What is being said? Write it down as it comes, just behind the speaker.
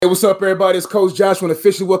Hey, what's up, everybody? It's Coach Josh. I want to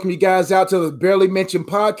officially welcome you guys out to the Barely Mentioned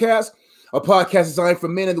podcast, a podcast designed for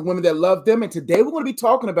men and the women that love them. And today we're going to be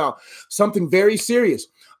talking about something very serious.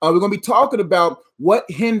 We're going to be talking about what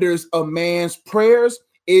hinders a man's prayers.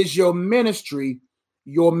 Is your ministry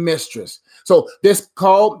your mistress? So this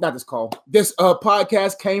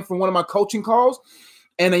podcast came from one of my coaching calls,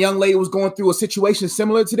 and a young lady was going through a situation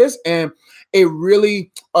similar to this, and it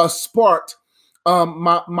really sparked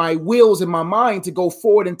my wheels in my mind to go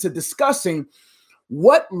forward into discussing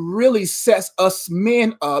what really sets us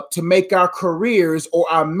men up to make our careers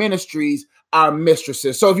or our ministries our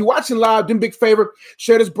mistresses. So if you're watching live, do me a big favor,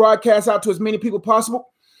 share this broadcast out to as many people possible.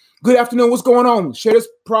 Good afternoon. What's going on? Share this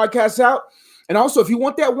broadcast out. And also, if you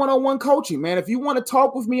want that one-on-one coaching, man, if you want to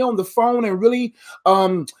talk with me on the phone and really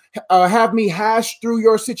have me hash through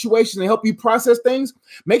your situation and help you process things,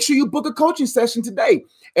 make sure you book a coaching session today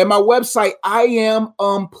at my website,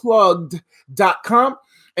 iamunplugged.com,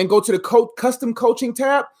 and go to the custom coaching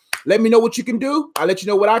tab. Let me know what you can do. I'll let you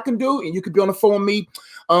know what I can do, and you could be on the phone with me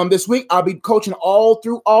this week. I'll be coaching all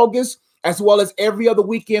through August, as well as every other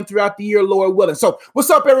weekend throughout the year, Lord willing. So what's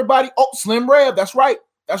up, everybody? Oh, Slim Rev. That's right.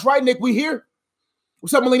 That's right, Nick. We here.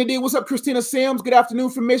 What's up, Melina D? What's up, Christina Sims? Good afternoon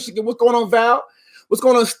from Michigan. What's going on, Val? What's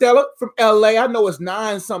going on, Stella from LA? I know it's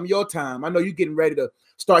 9-something your time. I know you're getting ready to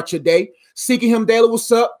start your day. Seeking Him Daily,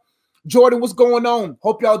 what's up? Jordan, what's going on?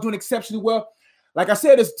 Hope y'all doing exceptionally well. Like I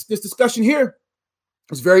said, this discussion here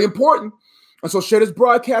is very important. And so share this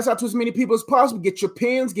broadcast out to as many people as possible. Get your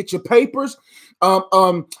pens, get your papers,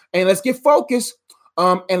 and let's get focused,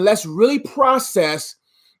 and let's really process.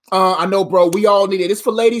 I know, bro, we all need it. It's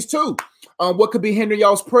for ladies too. What could be hindering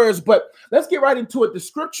y'all's prayers? But let's get right into it. The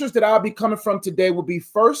scriptures that I'll be coming from today will be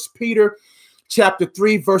 1 Peter chapter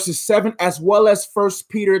 3, verses 7, as well as 1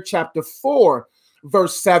 Peter chapter 4,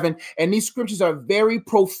 verse 7. And these scriptures are very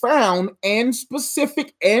profound and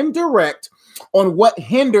specific and direct on what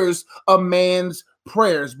hinders a man's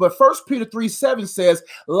prayers. But 1 Peter 3:7 says,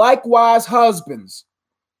 likewise, husbands.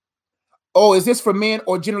 Oh, is this for men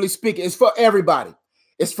or generally speaking? It's for everybody.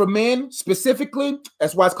 It's for men specifically.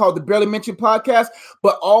 That's why it's called the Barely Mentioned podcast.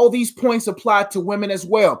 But all these points apply to women as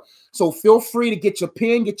well. So feel free to get your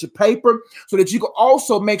pen, get your paper, so that you can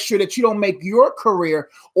also make sure that you don't make your career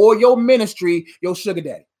or your ministry your sugar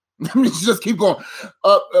daddy. Just keep going.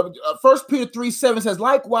 1 Peter 3:7 says,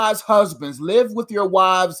 likewise, husbands, live with your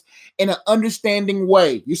wives in an understanding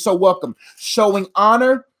way. You're so welcome. Showing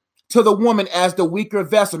honor to the woman as the weaker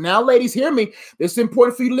vessel. Now, ladies, hear me. This is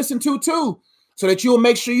important for you to listen to too, so that you'll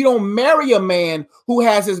make sure you don't marry a man who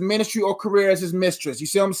has his ministry or career as his mistress. You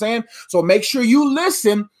see what I'm saying? So make sure you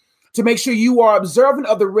listen to make sure you are observant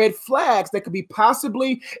of the red flags that could be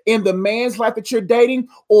possibly in the man's life that you're dating,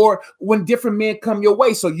 or when different men come your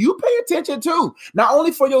way. So you pay attention too, not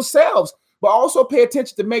only for yourselves, but also pay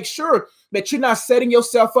attention to make sure that you're not setting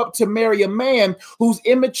yourself up to marry a man who's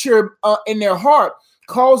immature in their heart,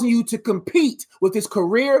 causing you to compete with his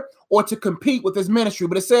career or to compete with his ministry.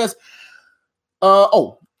 But it says,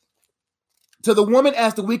 to the woman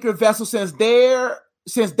as the weaker vessel, since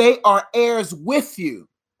they are heirs with you.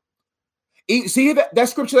 See, that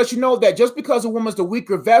scripture lets you know that just because a woman's the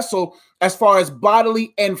weaker vessel as far as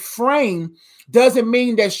bodily and frame doesn't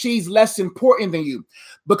mean that she's less important than you,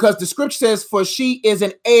 because the scripture says, for she is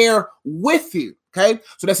an heir with you. Okay,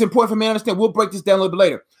 so that's important for me to understand. We'll break this down a little bit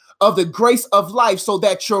later. Of the grace of life, so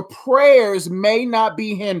that your prayers may not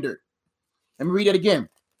be hindered. Let me read it again.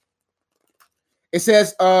 It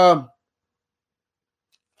says,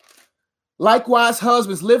 likewise,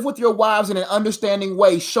 husbands, live with your wives in an understanding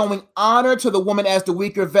way, showing honor to the woman as the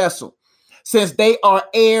weaker vessel, since they are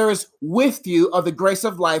heirs with you of the grace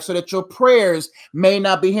of life, so that your prayers may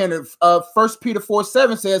not be hindered. 1 Peter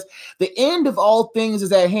 4:7 says, the end of all things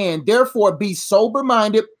is at hand. Therefore, be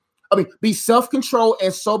be self-controlled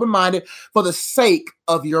and sober-minded for the sake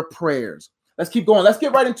of your prayers. Let's keep going. Let's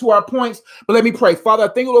get right into our points. But let me pray. Father, I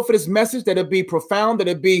thank you, Lord, for this message, that it be profound, that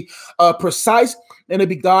it be precise, and it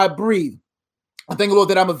be God-breathed. I thank you, Lord,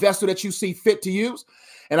 that I'm a vessel that you see fit to use.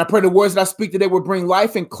 And I pray the words that I speak today will bring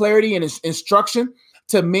life and clarity and instruction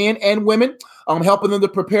to men and women, helping them to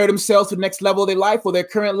prepare themselves to the next level of their life or their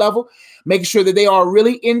current level, making sure that they are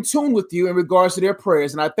really in tune with you in regards to their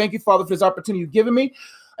prayers. And I thank you, Father, for this opportunity you've given me.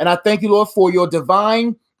 And I thank you, Lord, for your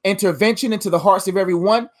divine intervention into the hearts of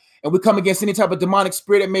everyone. And we come against any type of demonic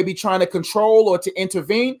spirit that may be trying to control or to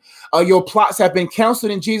intervene. Your plots have been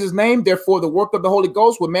counseled in Jesus' name. Therefore, the work of the Holy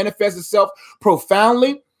Ghost will manifest itself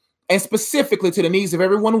profoundly and specifically to the needs of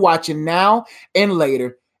everyone watching now and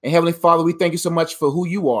later. And Heavenly Father, we thank you so much for who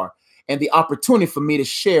you are and the opportunity for me to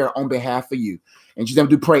share on behalf of you. And Jesus' name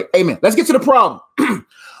we do pray. Amen. Let's get to the problem.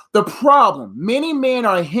 The problem, many men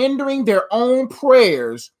are hindering their own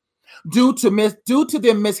prayers due to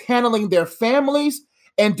them mishandling their families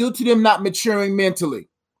and due to them not maturing mentally.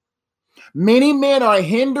 Many men are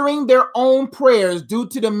hindering their own prayers due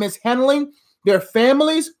to them mishandling their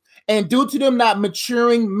families and due to them not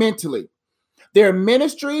maturing mentally. Their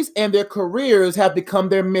ministries and their careers have become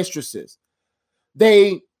their mistresses.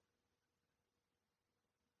 They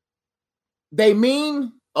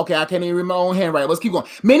mean, okay, I can't even read my own handwriting. Let's keep going.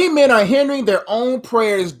 Many men are hindering their own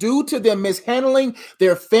prayers due to them mishandling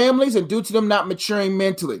their families and due to them not maturing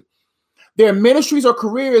mentally. Their ministries or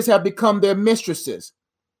careers have become their mistresses.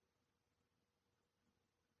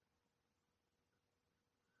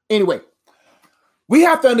 Anyway, we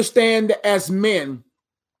have to understand that as men,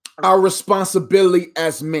 our responsibility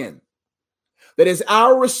as men, that is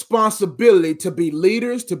our responsibility to be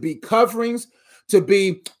leaders, to be coverings, to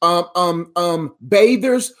be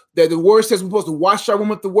bathers. That the word says we're supposed to wash our women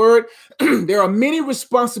with the word. There are many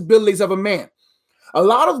responsibilities of a man. A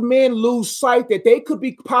lot of men lose sight that they could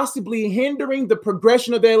be possibly hindering the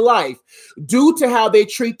progression of their life due to how they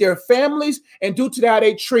treat their families and due to how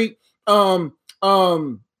they treat or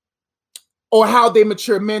how they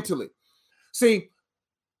mature mentally. See,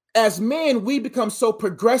 as men, we become so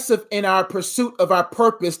progressive in our pursuit of our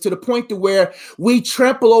purpose to the point to where we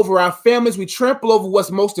trample over our families, we trample over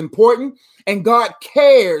what's most important, and God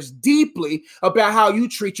cares deeply about how you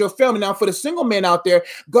treat your family. Now, for the single men out there,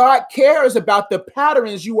 God cares about the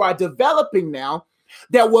patterns you are developing now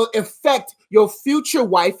that will affect your future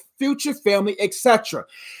wife, future family, etc.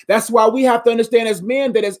 That's why we have to understand as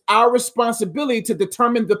men that it's our responsibility to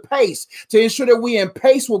determine the pace, to ensure that we're in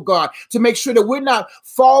pace with God, to make sure that we're not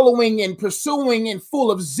following and pursuing and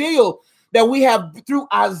full of zeal, that we have through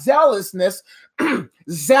our zealousness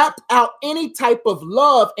zapped out any type of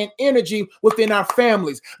love and energy within our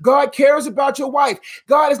families. God cares about your wife.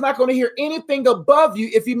 God is not going to hear anything above you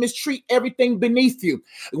if you mistreat everything beneath you.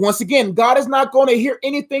 Once again, God is not going to hear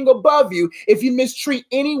anything above you if you mistreat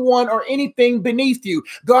anyone or anything beneath you.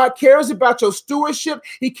 God cares about your stewardship.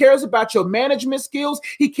 He cares about your management skills.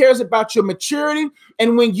 He cares about your maturity.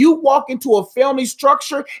 And when you walk into a family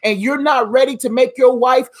structure and you're not ready to make your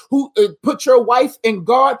wife put your wife and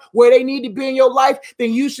God where they need to be in your life,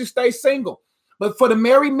 then you should stay single. But for the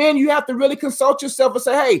married men, you have to really consult yourself and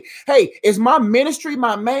say, hey, is my ministry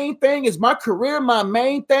my main thing? Is my career my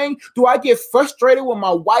main thing? Do I get frustrated when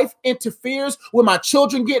my wife interferes, when my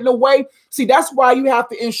children get in the way? See, that's why you have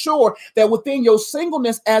to ensure that within your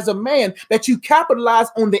singleness as a man, that you capitalize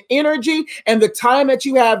on the energy and the time that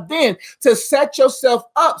you have then to set yourself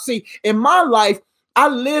up. See, in my life, I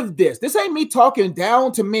lived this. This ain't me talking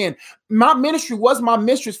down to men. My ministry was my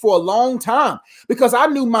mistress for a long time because I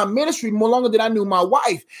knew my ministry more longer than I knew my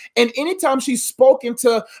wife. And anytime she spoke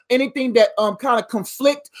into anything that kind of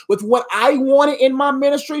conflict with what I wanted in my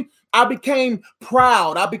ministry, I became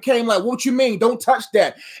proud. I became like, what you mean? Don't touch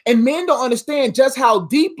that. And men don't understand just how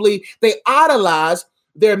deeply they idolize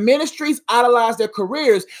their ministries, idolize their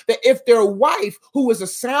careers, that if their wife, who is a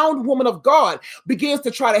sound woman of God, begins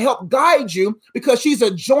to try to help guide you because she's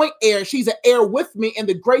a joint heir, she's an heir with me in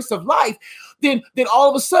the grace of life, then all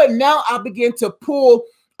of a sudden now I begin to pull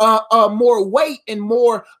more weight and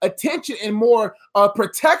more attention and more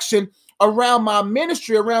protection around my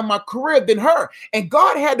ministry, around my career than her. And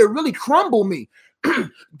God had to really crumble me.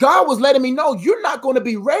 God was letting me know you're not going to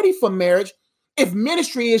be ready for marriage if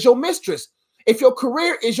ministry is your mistress. If your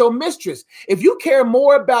career is your mistress, if you care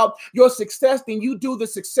more about your success than you do the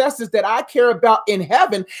successes that I care about in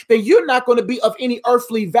heaven, then you're not going to be of any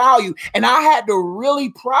earthly value. And I had to really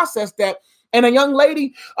process that. And a young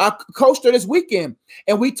lady coached her this weekend,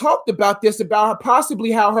 and we talked about this, about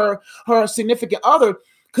possibly how her significant other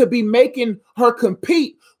could be making her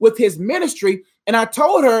compete with his ministry. And I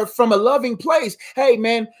told her from a loving place, hey,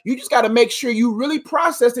 man, you just got to make sure you really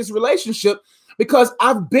process this relationship, because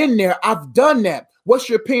I've been there. I've done that. What's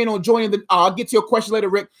your opinion on joining the? I'll get to your question later,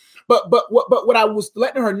 Rick. But what I was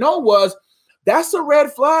letting her know was that's a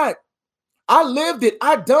red flag. I lived it.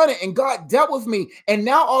 I done it, and God dealt with me. And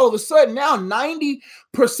now all of a sudden, now 90%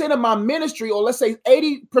 of my ministry, or let's say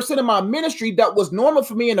 80% of my ministry that was normal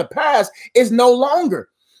for me in the past, is no longer.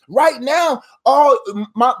 Right now, all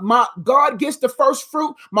my God gets the first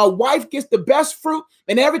fruit, my wife gets the best fruit,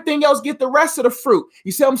 and everything else get the rest of the fruit.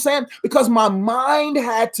 You see what I'm saying? Because my mind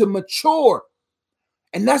had to mature.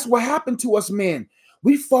 And that's what happened to us men.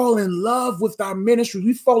 We fall in love with our ministry.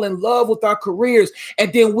 We fall in love with our careers.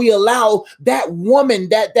 And then we allow that woman,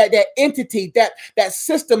 that entity, that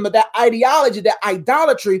system, that ideology, that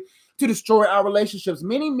idolatry to destroy our relationships.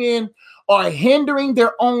 Many men are hindering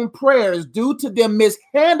their own prayers due to them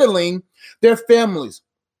mishandling their families.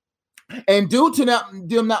 And due to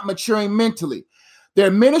them not maturing mentally,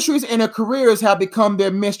 their ministries and their careers have become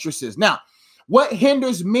their mistresses. Now, what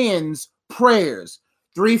hinders men's prayers?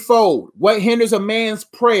 Threefold. What hinders a man's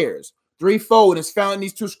prayers? Threefold. It's found in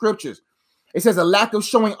these two scriptures. It says a lack of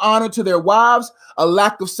showing honor to their wives, a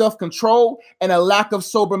lack of self-control, and a lack of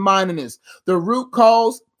sober-mindedness. The root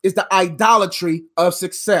cause is the idolatry of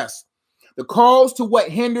success. The cause to what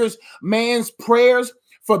hinders man's prayers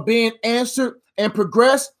for being answered and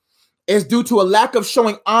progress is due to a lack of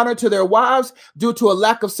showing honor to their wives, due to a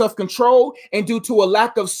lack of self-control, and due to a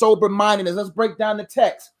lack of sober-mindedness. Let's break down the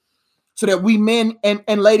text so that we men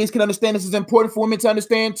and ladies can understand. This is important for women to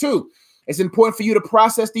understand too. It's important for you to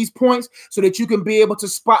process these points so that you can be able to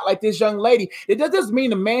spotlight this young lady. It doesn't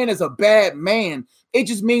mean the man is a bad man. It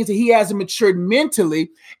just means that he hasn't matured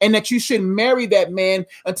mentally and that you shouldn't marry that man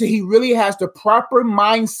until he really has the proper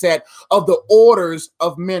mindset of the orders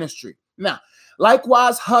of ministry. Now,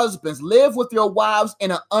 likewise, husbands, live with your wives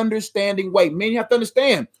in an understanding way. Men, you have to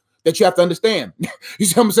understand that you have to understand. You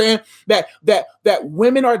see what I'm saying? That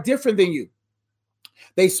women are different than you.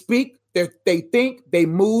 They speak, they think, they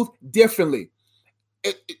move differently.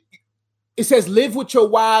 It says live with your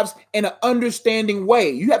wives in an understanding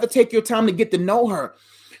way. You have to take your time to get to know her.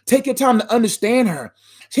 Take your time to understand her.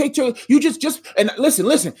 And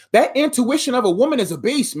listen, that intuition of a woman is a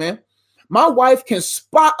beast, man. My wife can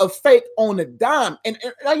spot a fake on a dime. And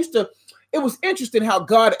it was interesting how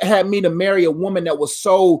God had me to marry a woman that was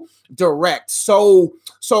so direct, so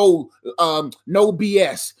no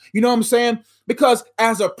BS. You know what I'm saying? Because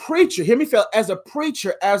as a preacher, hear me, Phil, as a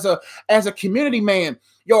preacher, as a community man,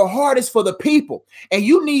 your heart is for the people. And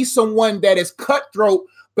you need someone that is cutthroat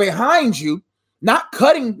behind you, not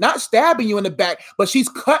stabbing you in the back, but she's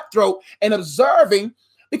cutthroat and observing.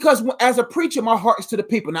 Because as a preacher, my heart is to the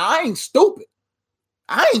people. Now, I ain't stupid.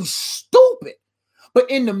 But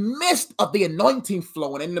in the midst of the anointing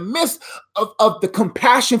flowing, in the midst of the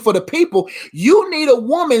compassion for the people, you need a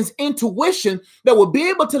woman's intuition that will be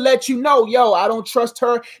able to let you know, yo, I don't trust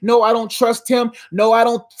her. No, I don't trust him. No, I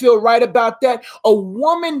don't feel right about that. A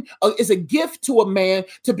woman is a gift to a man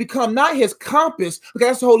to become not his compass, because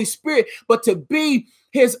that's the Holy Spirit, but to be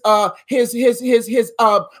his eyes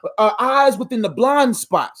within the blind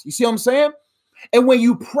spots. You see what I'm saying? And when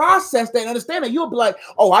you process that and understand that, you'll be like,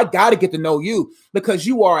 oh, I got to get to know you because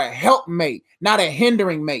you are a helpmate, not a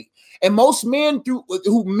hindering mate. And most men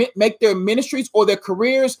who make their ministries or their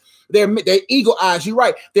careers, their eagle eyes, you're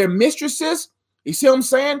right, their mistresses, you see what I'm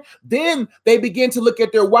saying? Then they begin to look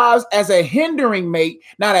at their wives as a hindering mate,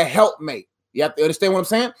 not a helpmate. You have to understand what I'm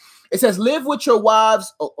saying? It says, live with your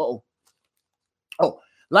wives.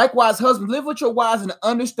 Likewise, husbands, live with your wives in an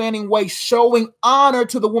understanding way, showing honor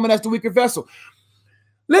to the woman as the weaker vessel.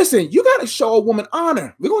 Listen, you got to show a woman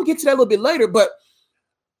honor. We're going to get to that a little bit later, but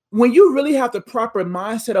when you really have the proper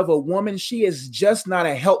mindset of a woman, she is just not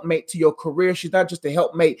a helpmate to your career. She's not just a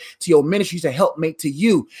helpmate to your ministry. She's a helpmate to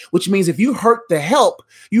you, which means if you hurt the help,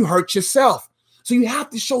 you hurt yourself. So you have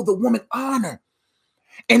to show the woman honor.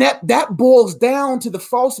 And that boils down to the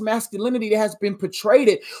false masculinity that has been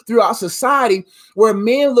portrayed throughout society, where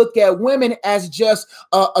men look at women as just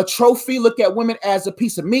a trophy, look at women as a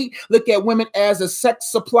piece of meat, look at women as a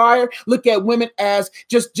sex supplier, look at women as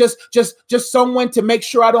just someone to make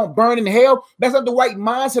sure I don't burn in hell. That's not the right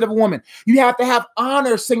mindset of a woman. You have to have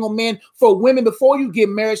honor, single men, for women before you get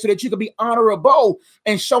married so that you can be honorable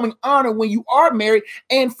and showing honor when you are married.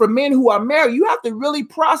 And for men who are married, you have to really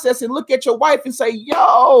process and look at your wife and say,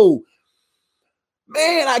 yo,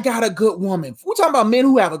 man, I got a good woman. We're talking about men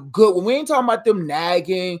who have a good one. We ain't talking about them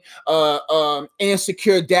nagging,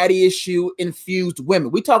 insecure, daddy issue infused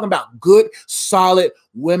women. We're talking about good, solid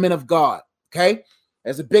women of God. Okay,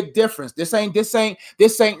 there's a big difference. This ain't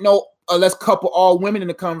no let's couple all women in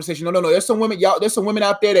the conversation. No. There's some women, y'all. There's some women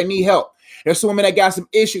out there that need help. There's some women that got some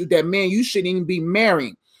issues that, man, you shouldn't even be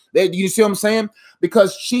marrying. You see what I'm saying?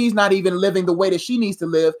 Because she's not even living the way that she needs to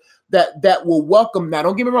live. That will welcome. Now,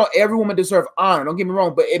 don't get me wrong. Every woman deserves honor. Don't get me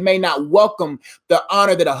wrong, but it may not welcome the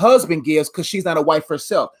honor that a husband gives because she's not a wife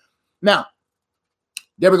herself. Now,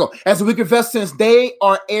 there we go. As a weaker vessel, since they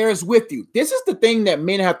are heirs with you. This is the thing that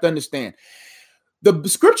men have to understand. The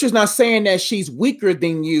scripture is not saying that she's weaker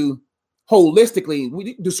than you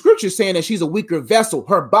holistically. The scripture is saying that she's a weaker vessel.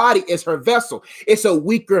 Her body is her vessel. It's a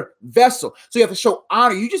weaker vessel. So you have to show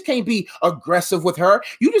honor. You just can't be aggressive with her.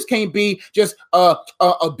 You just can't be just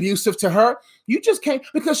abusive to her. You just can't,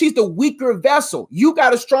 because she's the weaker vessel. You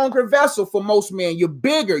got a stronger vessel for most men. You're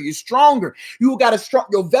bigger. You're stronger. You got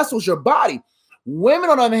your vessel's your body. Women,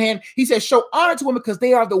 on the other hand, he said, show honor to women because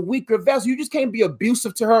they are the weaker vessel. You just can't be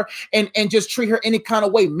abusive to her and just treat her any kind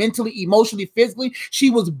of way, mentally, emotionally, physically. She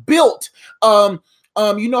was built.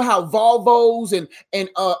 You know how Volvos and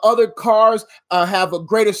other cars have a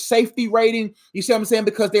greater safety rating. You see what I'm saying?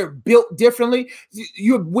 Because they're built differently.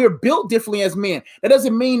 We're built differently as men. That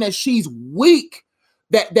doesn't mean that she's weak,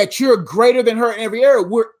 that you're greater than her in every area.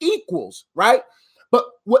 We're equals, right? But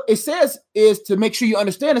what it says is to make sure you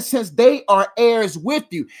understand it, since they are heirs with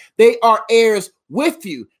you. They are heirs with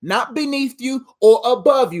you, not beneath you or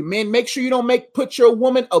above you. Men, make sure you don't put your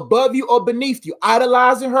woman above you or beneath you,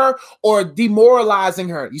 idolizing her or demoralizing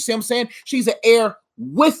her. You see what I'm saying? She's an heir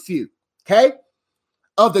with you, okay?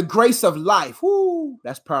 Of the grace of life. Woo,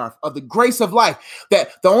 that's powerful. Of the grace of life.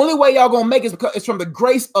 That the only way y'all gonna make it is because it's from the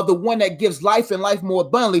grace of the one that gives life and life more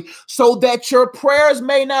abundantly, so that your prayers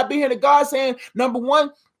may not be hindered. God saying, number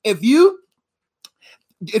one, if you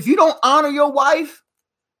don't honor your wife,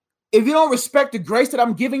 if you don't respect the grace that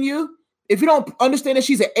I'm giving you, if you don't understand that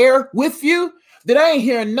she's an heir with you, then I ain't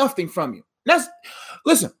hearing nothing from you.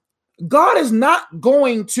 Listen. God is not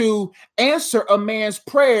going to answer a man's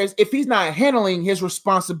prayers if he's not handling his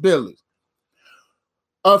responsibilities.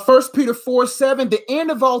 1 Peter 4:7, the end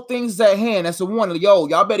of all things is at hand. That's a warning.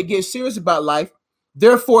 Y'all better get serious about life.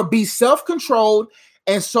 Therefore, be self-controlled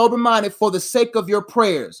and sober-minded for the sake of your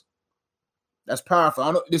prayers. That's powerful. I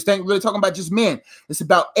know this ain't really talking about just men. It's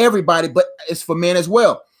about everybody, but it's for men as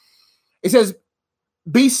well. It says,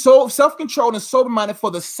 be so self-controlled and sober-minded for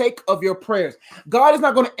the sake of your prayers. God is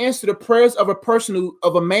not going to answer the prayers of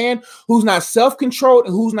a man who's not self-controlled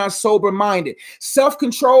and who's not sober-minded.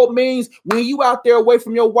 Self-controlled means when you out there away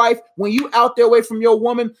from your wife, when you out there away from your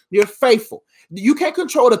woman, you're faithful. You can't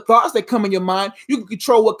control the thoughts that come in your mind. You can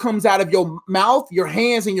control what comes out of your mouth, your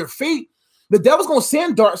hands, and your feet. The devil's going to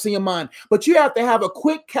send darts in your mind, but you have to have a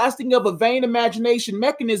quick casting of a vain imagination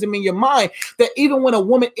mechanism in your mind that even when a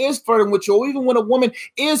woman is flirting with you, or even when a woman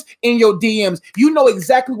is in your DMs, you know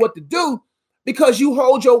exactly what to do because you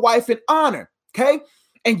hold your wife in honor, okay?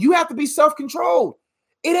 And you have to be self-controlled.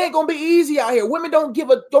 It ain't going to be easy out here. Women don't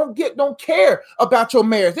care about your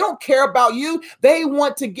marriage. They don't care about you. They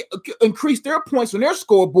want to increase their points on their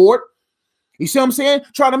scoreboard. You see what I'm saying?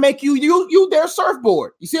 Trying to make you their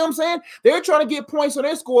surfboard. You see what I'm saying? They're trying to get points on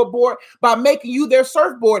their scoreboard by making you their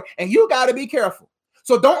surfboard, and you got to be careful.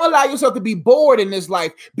 So don't allow yourself to be bored in this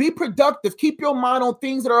life. Be productive. Keep your mind on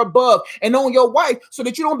things that are above and on your wife so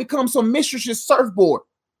that you don't become some mistress's surfboard.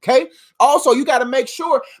 Okay? Also, you got to make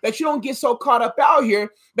sure that you don't get so caught up out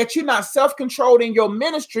here that you're not self-controlled in your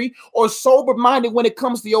ministry or sober-minded when it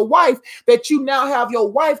comes to your wife, that you now have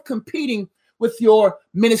your wife competing with your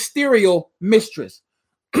ministerial mistress.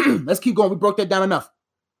 Let's keep going. We broke that down enough.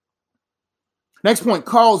 Next point,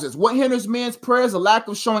 causes. What hinders men's prayers? A lack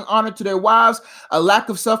of showing honor to their wives, a lack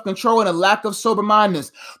of self-control, and a lack of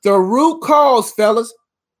sober-mindedness. The root cause, fellas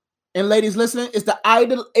and ladies listening, is the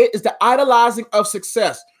idolizing of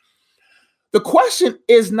success. The question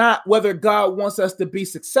is not whether God wants us to be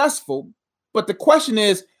successful, but the question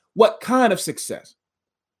is, what kind of success?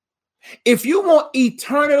 If you want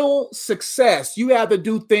eternal success, you have to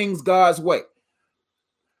do things God's way.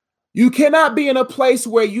 You cannot be in a place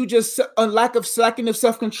where you just lacking of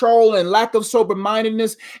self-control and lack of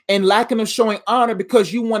sober-mindedness and lacking of showing honor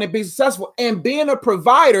because you want to be successful. And being a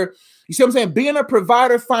provider, you see what I'm saying? Being a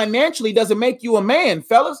provider financially doesn't make you a man,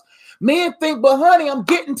 fellas. Men think, but honey, I'm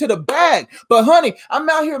getting to the bag. But honey, I'm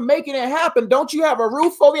out here making it happen. Don't you have a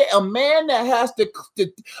roof over you? A man that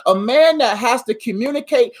has to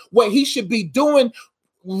communicate what he should be doing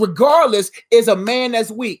regardless is a man that's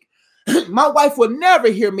weak. My wife will never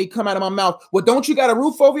hear me come out of my mouth, well, don't you got a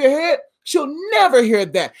roof over your head? She'll never hear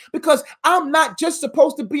that because I'm not just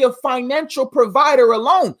supposed to be a financial provider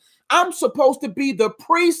alone. I'm supposed to be the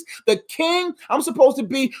priest, the king. I'm supposed to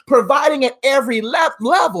be providing at every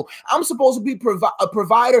level. I'm supposed to be a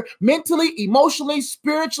provider mentally, emotionally,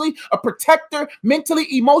 spiritually, a protector mentally,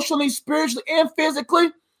 emotionally, spiritually, and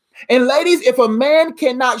physically. And ladies, if a man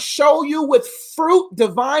cannot show you with fruit,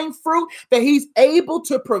 divine fruit, that he's able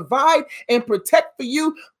to provide and protect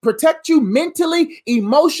you mentally,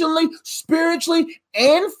 emotionally, spiritually,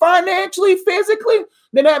 and financially, physically,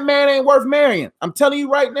 then that man ain't worth marrying. I'm telling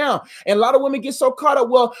you right now. And a lot of women get so caught up.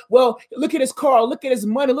 Well, look at his car, look at his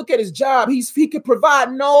money, look at his job. He could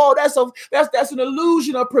provide. No, that's an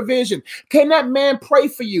illusion of provision. Can that man pray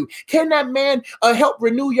for you? Can that man help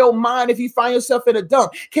renew your mind if you find yourself in a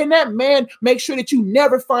dump? Can that man make sure that you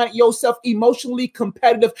never find yourself emotionally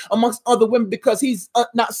competitive amongst other women because he's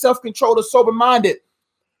not self-controlled or sober-minded?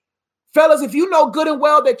 Fellas, if you know good and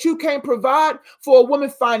well that you can't provide for a woman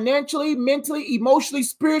financially, mentally, emotionally,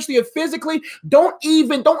 spiritually, or physically, don't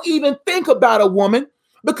even think about a woman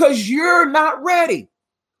because you're not ready.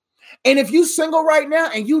 And if you single right now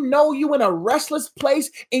and you know you in a restless place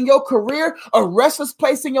in your career, a restless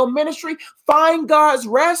place in your ministry, find God's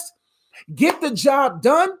rest, get the job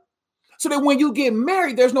done so that when you get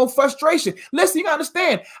married, there's no frustration. Listen, you gotta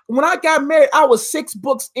understand, when I got married, I was 6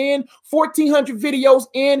 books in, 1,400 videos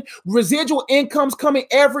in, residual incomes coming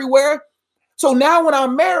everywhere. So now when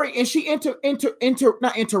I'm married and she not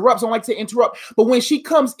interrupts, I don't like to say interrupt, but when she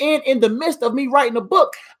comes in the midst of me writing a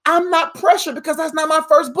book, I'm not pressured because that's not my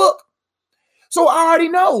first book. So I already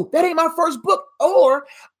know that ain't my first book. Or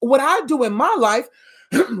what I do in my life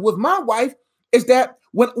with my wife is that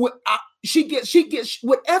when she gets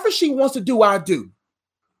whatever she wants to do, I do.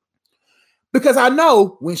 Because I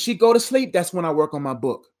know when she go to sleep, that's when I work on my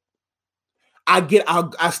book.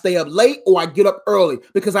 I stay up late or I get up early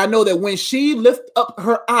because I know that when she lifts up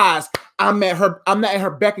her eyes, I'm not at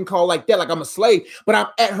her beck and call like that, like I'm a slave, but I'm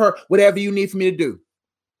at her, whatever you need for me to do.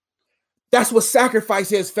 That's what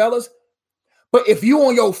sacrifice is, fellas. But if you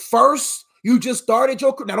on your first, you just started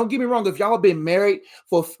your career. Now, don't get me wrong. If y'all have been married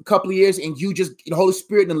for a couple of years and you just, the Holy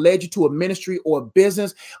Spirit then led you to a ministry or a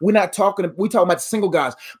business, we're talking about the single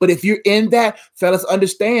guys. But if you're in that, fellas,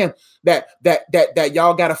 understand that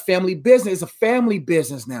y'all got a family business. It's a family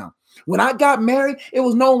business now. When I got married, it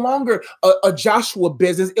was no longer a Joshua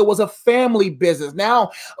business. It was a family business.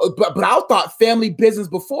 Now, but I thought family business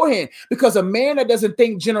beforehand because a man that doesn't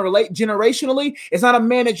think generationally is not a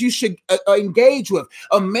man that you should engage with.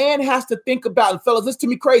 A man has to think about, and fellas, listen to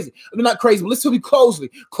me crazy. Not crazy, but listen to me closely,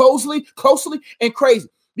 and crazy.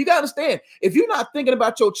 You got to understand, if you're not thinking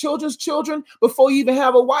about your children's children before you even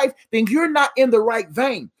have a wife, then you're not in the right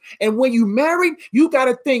vein. And when you married, you got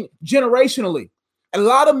to think generationally. A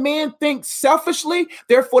lot of men think selfishly,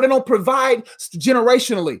 therefore they don't provide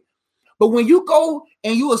generationally. But when you go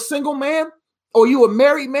and you a single man or you a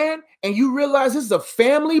married man and you realize this is a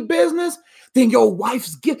family business, then your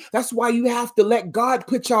wife's gift. That's why you have to let God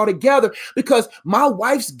put y'all together, because my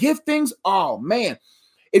wife's giftings, oh man.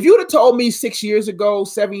 If you would have told me 6 years ago,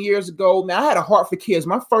 7 years ago, now I had a heart for kids.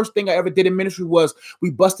 My first thing I ever did in ministry was we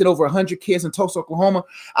busted over 100 kids in Tulsa, Oklahoma.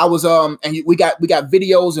 I was and we got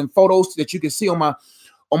videos and photos that you can see on my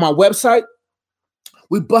website.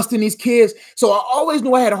 We busting these kids. So I always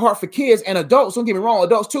knew I had a heart for kids and adults. Don't get me wrong,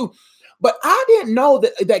 adults too. But I didn't know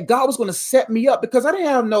that God was going to set me up because I didn't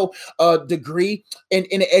have no degree in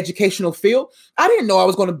the educational field. I didn't know I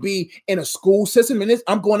was going to be in a school system. And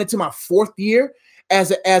I'm going into my 4th year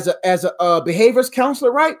as a behaviorist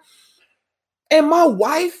counselor, right? And my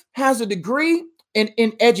wife has a degree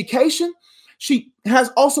in education. She has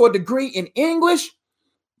also a degree in English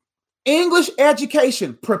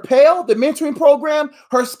education. Propel, the mentoring program,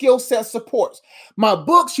 her skill set supports. My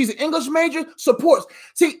book, she's an English major, supports.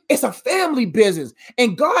 See, it's a family business.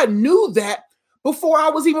 And God knew that before I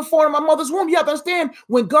was even formed in my mother's womb. You have to understand,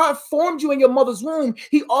 when God formed you in your mother's womb,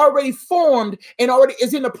 he already formed and already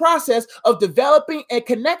is in the process of developing and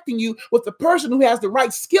connecting you with the person who has the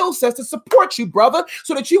right skill sets to support you, brother,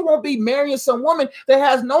 so that you won't be marrying some woman that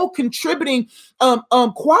has no contributing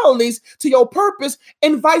qualities to your purpose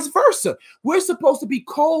and vice versa. We're supposed to be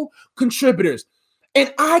co-contributors,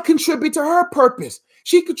 and I contribute to her purpose.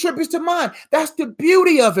 She contributes to mine. That's the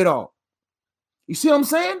beauty of it all. You see what I'm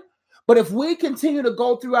saying? But if we continue to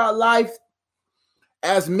go through our life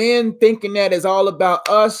as men thinking that it's all about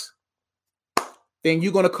us, then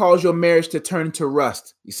you're going to cause your marriage to turn into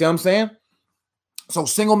rust. You see what I'm saying? So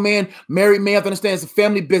single man, married man, have to understand it's a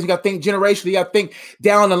family business. You got to think generationally. You got to think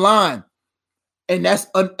down the line. And that's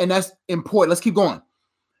important. Let's keep going.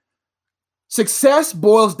 Success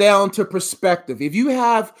boils down to perspective. If you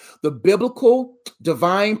have the biblical,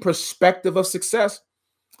 divine perspective of success,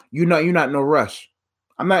 you're not in no rush.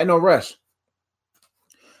 I'm not in no rush.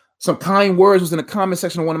 Some kind words was in the comment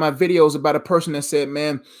section of one of my videos about a person that said,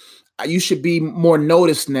 man, you should be more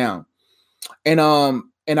noticed now. And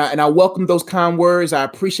I welcome those kind words. I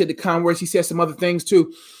appreciate the kind words. He said some other things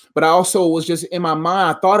too. But I also was just in my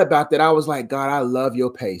mind, I thought about that. I was like, God, I love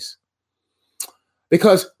your pace.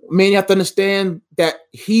 Because, man, you have to understand that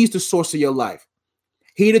he's the source of your life.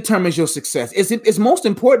 He determines your success. It's most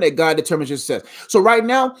important that God determines your success. So right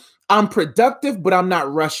now, I'm productive, but I'm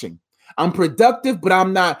not rushing. I'm productive, but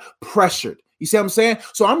I'm not pressured. You see what I'm saying?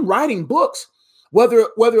 So I'm writing books. Whether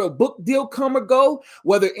a book deal come or go,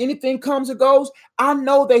 whether anything comes or goes, I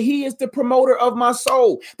know that he is the promoter of my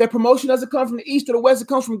soul. That promotion doesn't come from the east or the west, it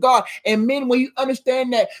comes from God. And men, when you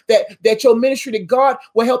understand that your ministry to God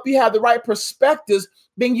will help you have the right perspectives,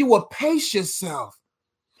 then you will pace yourself.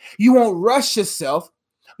 You won't rush yourself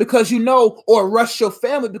because you know, or rush your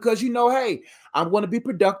family because you know, hey, I'm going to be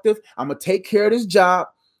productive. I'm going to take care of this job.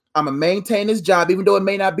 I'm going to maintain this job, even though it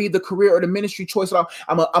may not be the career or the ministry choice at all.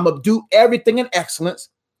 I'm going to do everything in excellence,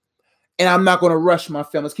 and I'm not going to rush my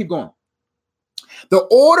family. Let's keep going. The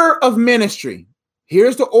order of ministry.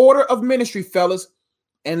 Here's the order of ministry, fellas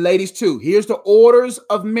and ladies too. Here's the orders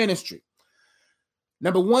of ministry.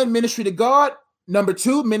 Number 1, ministry to God. Number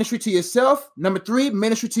 2, ministry to yourself. Number 3,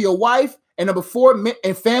 ministry to your wife. And number 4,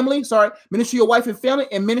 and family. Ministry to your wife and family,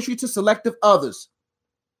 and ministry to selective others.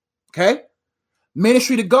 Okay?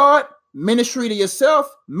 Ministry to God, ministry to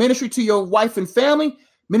yourself, ministry to your wife and family,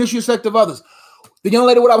 ministry to selective others. The young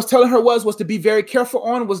lady, what I was telling her was to be very careful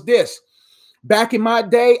on was this. Back in my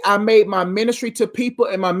day, I made my ministry to people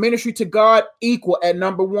and my ministry to God equal at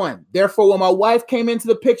number 1. Therefore, when my wife came into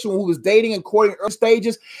the picture, when we was dating and courting early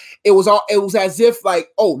stages, it was as if like,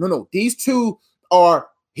 oh, no, these two are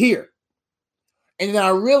here. And then I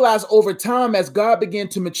realized over time, as God began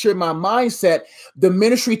to mature my mindset, the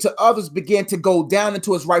ministry to others began to go down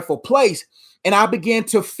into its rightful place. And I began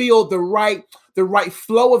to feel the right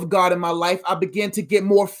flow of God in my life. I began to get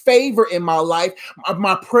more favor in my life.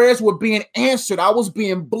 My prayers were being answered. I was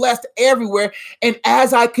being blessed everywhere. And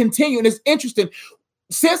as I continue, and it's interesting,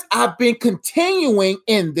 since I've been continuing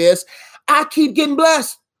in this, I keep getting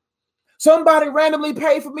blessed. Somebody randomly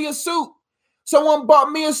paid for me a suit. Someone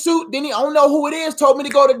bought me a suit. Then I don't know who it is. Told me to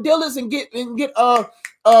go to Dillard's and get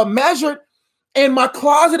measured. And my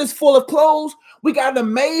closet is full of clothes. We got an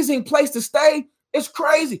amazing place to stay. It's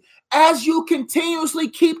crazy. As you continuously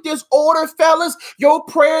keep this order, fellas, your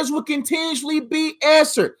prayers will continuously be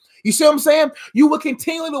answered. You see what I'm saying? You will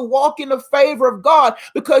continue to walk in the favor of God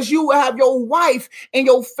because you will have your wife and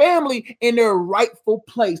your family in their rightful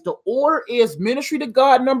place. The order is ministry to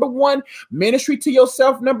God, number 1, ministry to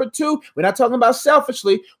yourself, number 2. We're not talking about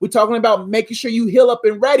selfishly. We're talking about making sure you heal up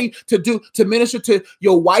and ready to minister to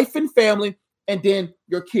your wife and family and then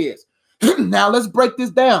your kids. Now let's break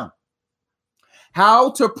this down.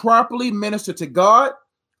 How to properly minister to God,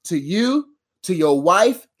 to you, to your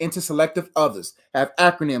wife, and to selective others. Have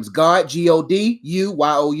acronyms: God, G-O-D, you,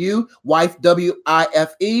 Y-O-U, wife,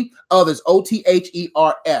 W-I-F-E, others,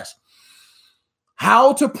 O-T-H-E-R-S.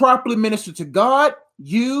 How to properly minister to God,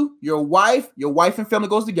 you, your wife and family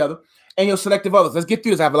goes together, and your selective others. Let's get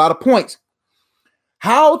through this. I have a lot of points.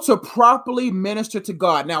 How to properly minister to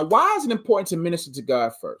God. Now, why is it important to minister to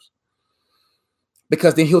God first?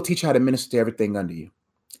 Because then he'll teach you how to minister to everything under you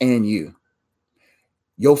and you.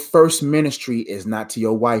 Your first ministry is not to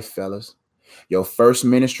your wife, fellas. Your first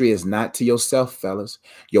ministry is not to yourself, fellas.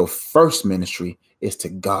 Your first ministry is to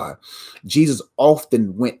God. Jesus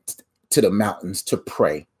often went to the mountains to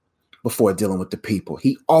pray before dealing with the people.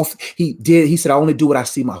 He said, I only do what I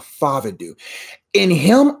see my Father do. In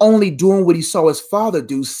him only doing what he saw his Father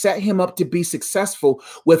do set him up to be successful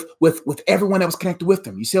with everyone that was connected with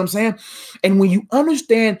him. You see what I'm saying? And when you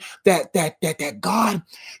understand that God,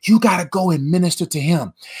 you got to go and minister to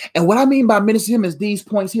him. And what I mean by minister to him is these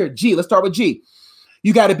points here. G, let's start with G.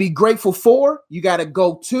 You got to be grateful for, you got to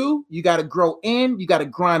go to, you got to grow in, you got to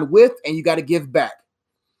grind with, and you got to give back.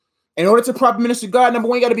 In order to properly minister to God, number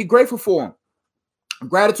 1, you got to be grateful for him.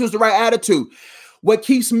 Gratitude is the right attitude. What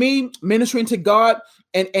keeps me ministering to God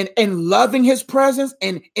and loving his presence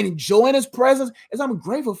and enjoying his presence is I'm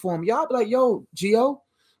grateful for him. Y'all be like, yo, Gio.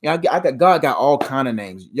 Yeah, God got all kind of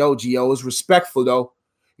names. Yo, Gio is respectful though.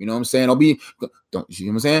 You know what I'm saying? Don't you know what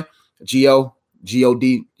I'm saying? Gio,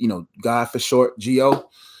 G-O-D, God for short, Gio.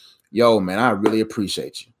 Yo, man, I really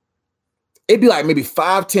appreciate you. It'd be like maybe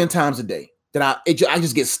 5-10 times a day that I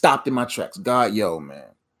just get stopped in my tracks. God, yo, man.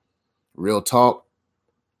 Real talk.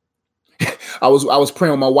 I was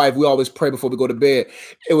praying with my wife. We always pray before we go to bed.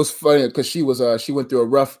 It was funny because she went through a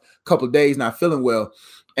rough couple of days, not feeling well.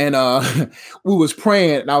 And we was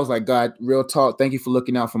praying, and I was like, God, real talk. Thank you for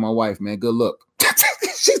looking out for my wife, man. Good look.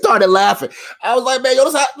 She started laughing. I was like, man, yo,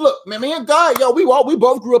 look, man, me and God, yo, we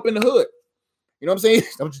both grew up in the hood. You know what I'm saying?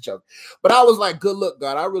 I'm just joking. But I was like, good look,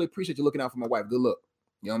 God. I really appreciate you looking out for my wife. Good look.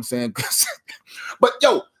 You know what I'm saying? But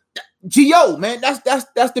yo, Gio, man, that's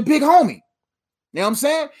the big homie. You know what I'm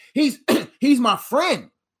saying? He's my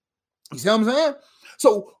friend. You see what I'm saying?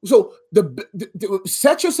 So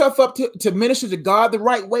set yourself up to minister to God the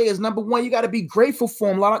right way is number 1. You got to be grateful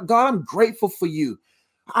for him. God, I'm grateful for you.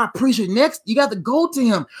 I appreciate it. Next, you got to go to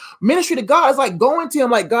him. Ministry to God is like going to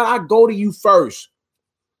him like, God, I go to you first.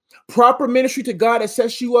 Proper ministry to God that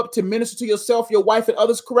sets you up to minister to yourself, your wife, and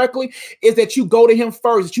others correctly is that you go to him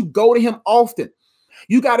first, that you go to him often.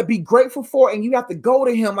 You got to be grateful for, and you have to go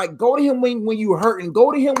to him. Like, go to him when you're hurting.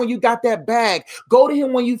 Go to him when you got that bag. Go to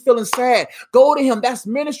him when you're feeling sad. Go to him. That's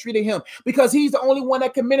ministry to him, because he's the only one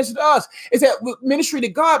that can minister to us. It's that ministry to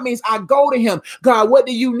God means I go to him. God, what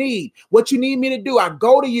do you need? What you need me to do? I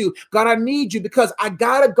go to you. God, I need you because I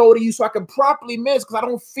got to go to you so I can properly minister, because I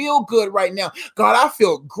don't feel good right now. God, I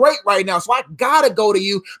feel great right now. So I got to go to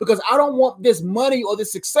you because I don't want this money or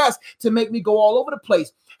this success to make me go all over the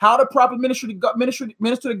place. How to properly minister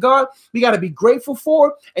to God, we got to be grateful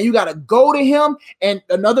for, and you got to go to him. And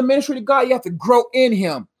another ministry to God, you have to grow in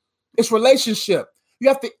him. It's relationship. You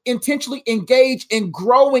have to intentionally engage in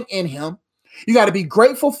growing in him. You got to be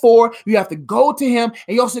grateful for, you have to go to him,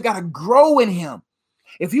 and you also got to grow in him.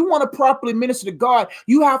 If you want to properly minister to God,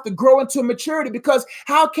 you have to grow into maturity, because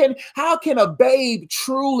how can a babe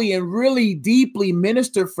truly and really deeply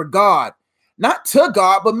minister for God? Not to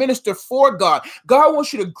God, but minister for God. God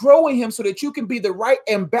wants you to grow in him so that you can be the right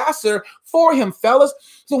ambassador for him, fellas.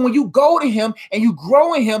 So when you go to him and you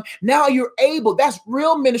grow in him, now you're able. That's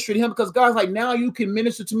real ministry to him, because God's like, now you can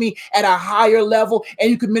minister to me at a higher level,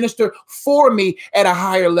 and you can minister for me at a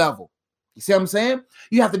higher level. You see what I'm saying?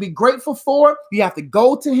 You have to be grateful for, you have to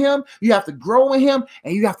go to him, you have to grow in him,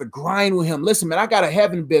 and you have to grind with him. Listen, man, I got a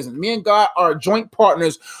heaven business. Me and God are joint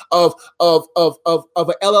partners of a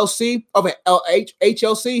LLC, of an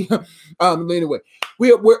HLC. Anyway,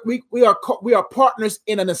 we are partners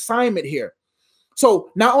in an assignment here.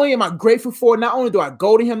 So not only am I grateful for, not only do I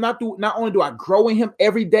go to him, not only do I grow in him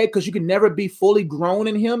every day, because you can never be fully grown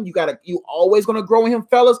in him. You always gonna grow in him,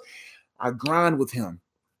 fellas. I grind with him.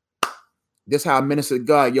 This how I minister to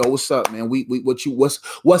God. Yo, what's up, man?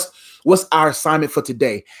 What's our assignment for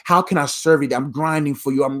today? How can I serve you? I'm grinding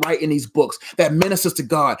for you. I'm writing these books that ministers to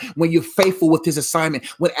God. When you're faithful with his assignment,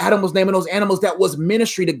 when Adam was naming those animals, that was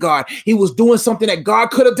ministry to God. He was doing something that God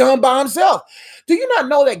could have done by himself. Do you not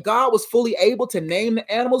know that God was fully able to name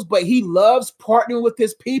the animals, but he loves partnering with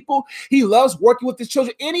his people? He loves working with his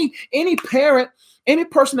children. Any parent, any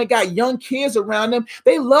person that got young kids around them,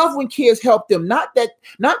 they love when kids help them. Not that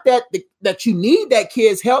you need that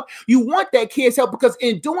kid's help. You want that kid's help, because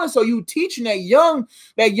in doing so, you teaching that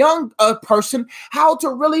young person how to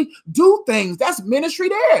really do things. That's ministry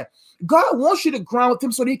there. God wants you to grind with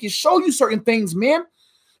him so that he can show you certain things, man.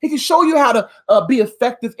 He can show you how to be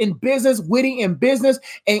effective in business, witty in business,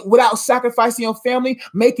 and without sacrificing your family,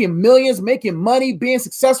 making millions, making money, being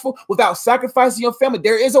successful without sacrificing your family.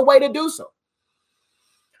 There is a way to do so.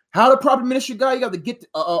 How to properly minister to God, you have to get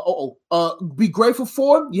be grateful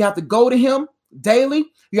for. You have to go to him daily.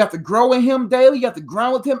 You have to grow in him daily. You have to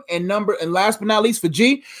ground with him. And last but not least, for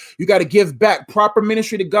G, you got to give back. Proper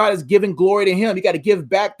ministry to God is giving glory to him. You got to give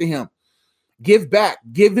back to him. Give back.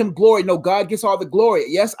 Give him glory. No, God gets all the glory.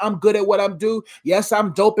 Yes, I'm good at what I do. Yes,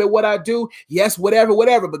 I'm dope at what I do. Yes,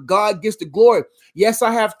 whatever. But God gets the glory. Yes,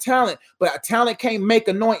 I have talent, but talent can't make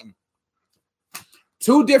anointing.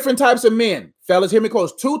 Two different types of men. Fellas, hear me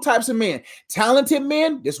close. Two types of men. Talented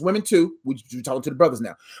men, there's women too. We're talking to the brothers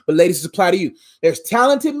now. But ladies, this apply to you. There's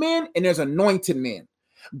talented men and there's anointed men.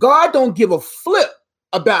 God don't give a flip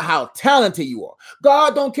about how talented you are.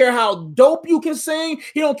 God don't care how dope you can sing.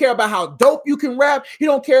 He don't care about how dope you can rap. He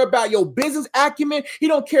don't care about your business acumen. He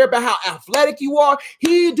don't care about how athletic you are.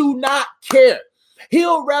 He do not care.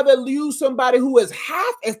 He'll rather use somebody who is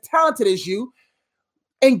half as talented as you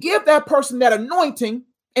and give that person that anointing,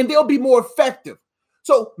 and they'll be more effective.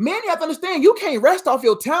 So men, you have to understand, you can't rest off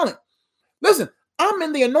your talent. Listen, I'm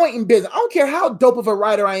in the anointing business. I don't care how dope of a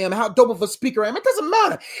writer I am, how dope of a speaker I am. It doesn't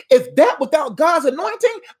matter. If that without God's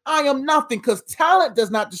anointing, I am nothing, because talent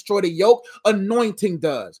does not destroy the yoke. Anointing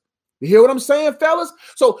does. You hear what I'm saying, fellas?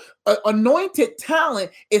 So anointed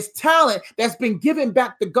talent is talent that's been given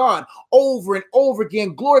back to God over and over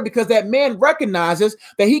again. Glory, because that man recognizes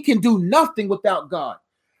that he can do nothing without God.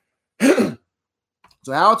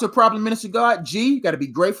 So how to properly minister to God? G, you got to be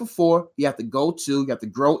grateful for. You have to go to. You have to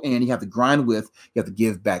grow in. You have to grind with. You have to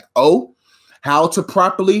give back. O, how to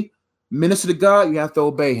properly minister to God? You have to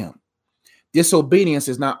obey him. Disobedience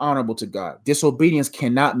is not honorable to God. Disobedience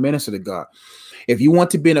cannot minister to God. If you want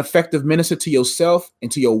to be an effective minister to yourself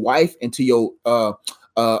and to your wife and to your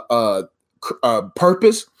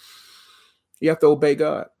purpose, you have to obey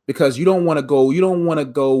God. Because you don't want to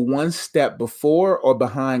go one step before or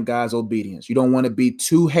behind God's obedience. You don't want to be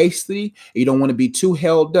too hasty. You don't want to be too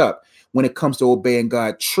held up when it comes to obeying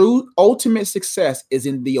God. True ultimate success is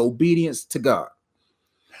in the obedience to God.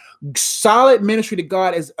 Solid ministry to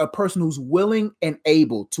God is a person who's willing and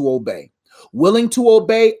able to obey. Willing to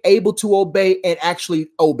obey, able to obey, and actually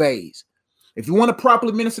obeys. If you want to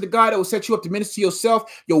properly minister to God, it will set you up to minister to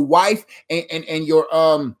yourself, your wife, and your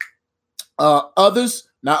Others,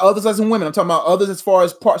 not others as in women, I'm talking about others as far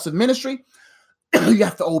as parts of ministry. You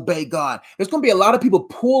have to obey God. There's going to be a lot of people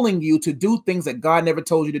pulling you to do things that God never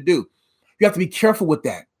told you to do. You have to be careful with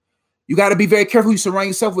that. You got to be very careful who you surround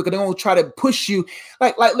yourself with, because they're going to try to push you.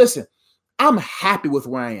 Listen, I'm happy with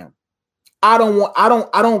where I am. I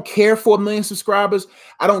don't care for 1 million subscribers.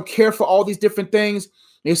 I don't care for all these different things.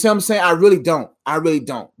 You see what I'm saying? I really don't.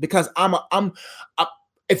 Because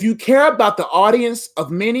if you care about the audience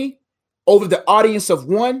of many over the audience of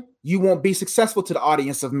one, you won't be successful to the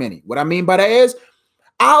audience of many. What I mean by that is,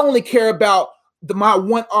 I only care about my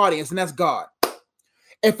one audience, and that's God.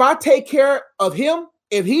 If I take care of him,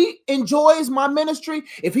 if he enjoys my ministry,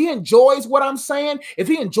 if he enjoys what I'm saying, if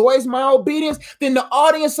he enjoys my obedience, then the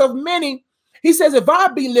audience of many, he says, if I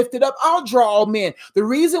be lifted up, I'll draw all men. The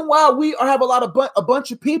reason why we have a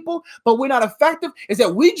bunch of people, but we're not effective, is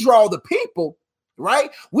that we draw the people,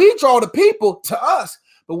 right? We draw the people to us.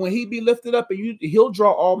 But when he be lifted up, he'll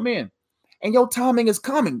draw all men. And your timing is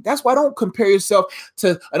coming. That's why don't compare yourself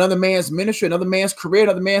to another man's ministry, another man's career,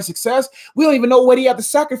 another man's success. We don't even know what he had to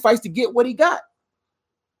sacrifice to get what he got.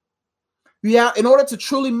 Yeah, in order to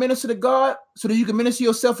truly minister to God, so that you can minister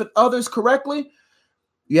yourself and others correctly,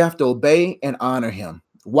 you have to obey and honor him.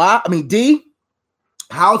 Why? D,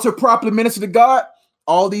 how to properly minister to God?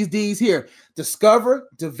 All these D's here. Discover,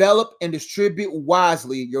 develop, and distribute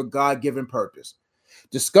wisely your God-given purpose.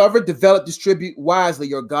 Discover, develop, distribute wisely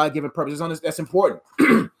your God-given purpose. That's important.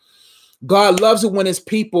 God loves it when his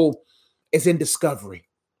people is in discovery.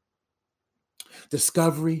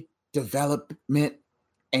 Discovery, development,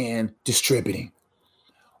 and distributing.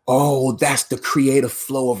 Oh, that's the creative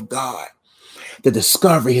flow of God. The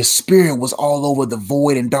discovery, his spirit was all over the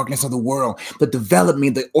void and darkness of the world. The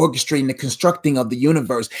development, the orchestrating, the constructing of the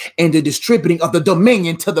universe, and the distributing of the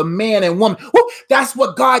dominion to the man and woman. Woo, that's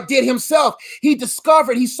what God did himself. He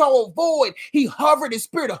discovered, he saw a void. He hovered, his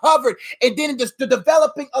spirit hovered. And then the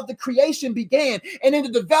developing of the creation began. And in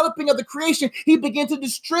the developing of the creation, he began to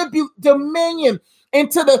distribute dominion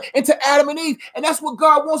into Adam and Eve. And that's what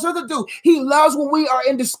God wants us to do. He loves when we are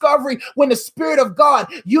in discovery, when the Spirit of God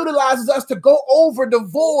utilizes us to go over the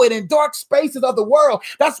void and dark spaces of the world.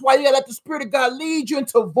 That's why you gotta let the Spirit of God lead you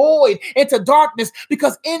into void, into darkness,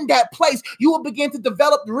 because in that place, you will begin to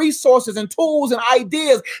develop resources and tools and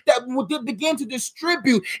ideas that will begin to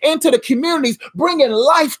distribute into the communities, bringing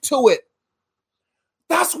life to it.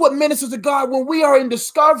 That's what ministers to God when we are in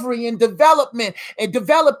discovery and development and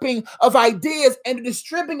developing of ideas and the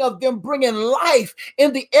distributing of them, bringing life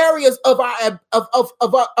in the areas of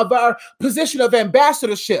our position of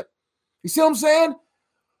ambassadorship. You see what I'm saying?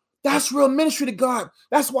 That's real ministry to God.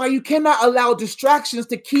 That's why you cannot allow distractions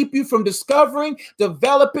to keep you from discovering,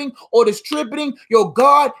 developing, or distributing your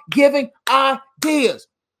God-given ideas.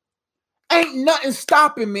 Ain't nothing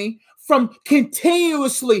stopping me from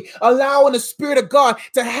continuously allowing the Spirit of God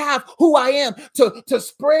to have who I am, to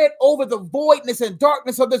spread over the voidness and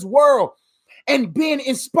darkness of this world, and being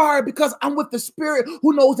inspired because I'm with the Spirit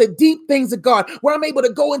who knows the deep things of God, where I'm able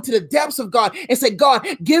to go into the depths of God and say, God,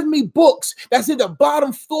 give me books that's in the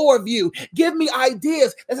bottom floor of you. Give me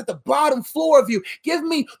ideas that's at the bottom floor of you. Give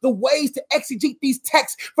me the ways to exegete these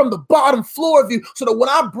texts from the bottom floor of you, so that when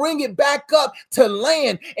I bring it back up to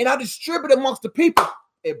land and I distribute it amongst the people,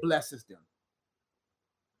 it blesses them.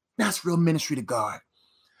 That's real ministry to God.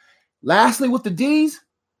 Lastly, with the D's,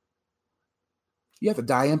 you have to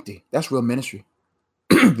die empty. That's real ministry.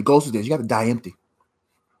 The goal is this: you have to die empty.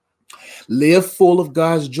 Live full of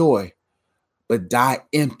God's joy, but die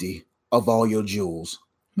empty of all your jewels.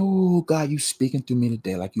 Oh, God, you speaking through me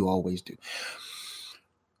today like you always do.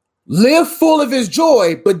 Live full of his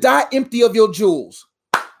joy, but die empty of your jewels.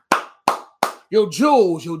 Your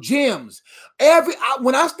jewels, your gems.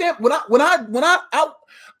 When I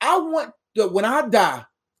die,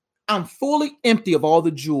 I'm fully empty of all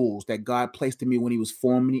the jewels that God placed in me when he was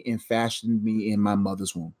forming and fashioning me in my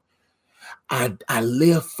mother's womb. I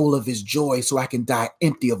live full of his joy so I can die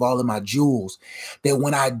empty of all of my jewels. That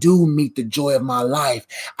when I do meet the joy of my life,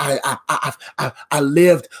 I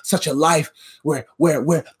lived such a life where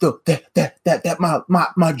my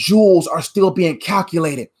jewels are still being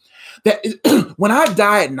calculated. That when I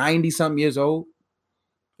die at 90 something years old,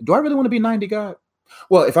 do I really want to be 90, God?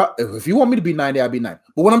 Well, if you want me to be 90, I'll be 90.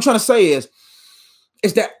 But what I'm trying to say is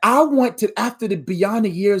that I want to, after beyond the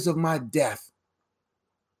years of my death,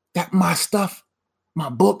 that my stuff, my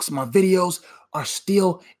books, my videos are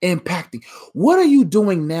still impacting. What are you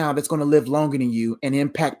doing now that's going to live longer than you and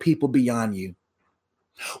impact people beyond you?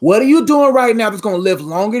 What are you doing right now that's going to live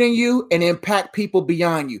longer than you and impact people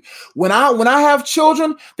beyond you? When I have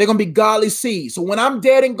children, they're going to be godly seeds. So when I'm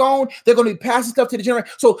dead and gone, they're going to be passing stuff to the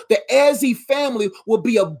generation. So the Ezi family will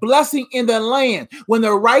be a blessing in the land. When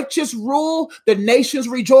the righteous rule, the nations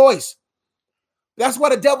rejoice. That's why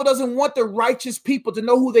the devil doesn't want the righteous people to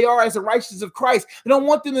know who they are as the righteousness of Christ. They don't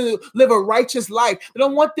want them to live a righteous life. They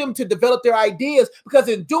don't want them to develop their ideas, because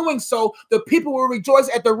in doing so, the people will rejoice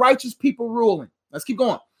at the righteous people ruling. Let's keep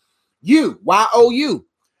going. You, Y-O-U,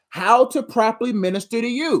 how to properly minister to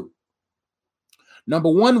you. Number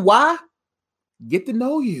one, why? Get to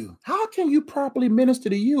know you. How can you properly minister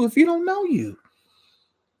to you if you don't know you?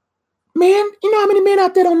 Man, you know how many men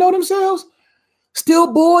out there don't know themselves?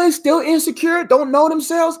 Still boys, still insecure, don't know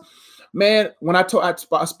themselves. Man, when I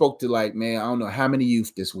spoke to, like, man, I don't know how many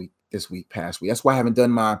youth this past week. That's why I haven't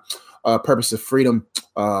done my Purpose of Freedom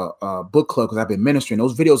book club, because I've been ministering.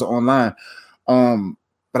 Those videos are online.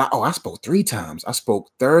 But I spoke 3 times. I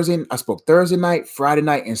spoke Thursday night, Friday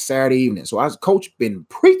night, and Saturday evening. So Coach been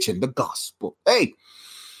preaching the gospel. Hey.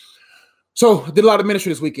 So did a lot of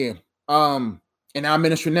ministry this weekend. And now I'm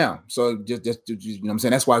ministering now. So just you know what I'm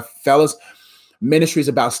saying? That's why, fellas, ministry is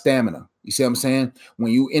about stamina. You see what I'm saying?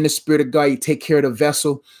 When you in the spirit of God, you take care of the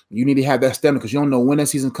vessel. You need to have that stamina, because you don't know when that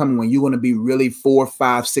season's coming, when you're going to be really 4,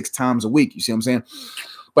 5, 6 times a week. You see what I'm saying?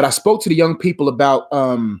 But I spoke to the young people about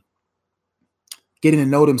getting to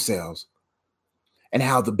know themselves, and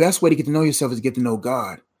how the best way to get to know yourself is to get to know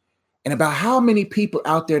God, and about how many people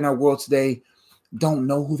out there in our world today don't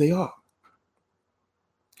know who they are.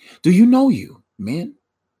 Do you know you, men?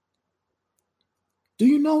 Do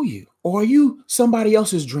you know you? Or are you somebody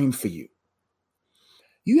else's dream for you?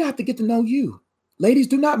 You have to get to know you. Ladies,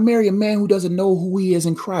 do not marry a man who doesn't know who he is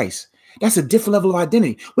in Christ. That's a different level of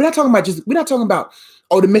identity. We're not talking about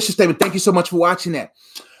the mission statement. Thank you so much for watching that.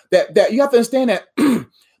 That you have to understand that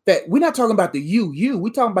that we're not talking about the you.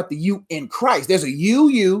 We're talking about the you in Christ. There's a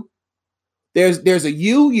you. There's a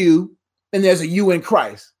you, and there's a you in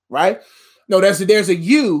Christ, right? No, there's a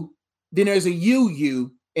you, then there's a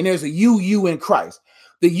you, and there's a you in Christ.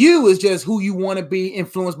 The you is just who you want to be,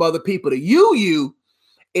 influenced by other people. The you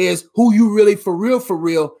is who you really for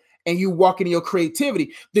real, and you walk in your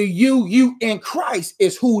creativity. The you in Christ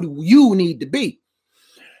is who you need to be.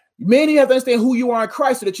 Many have to understand who you are in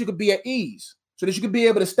Christ, so that you could be at ease, so that you could be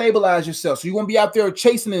able to stabilize yourself. So you won't be out there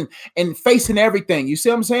chasing and facing everything. You see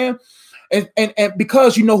what I'm saying? And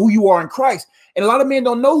because you know who you are in Christ. And a lot of men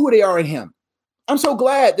don't know who they are in him. I'm so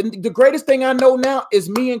glad. The greatest thing I know now is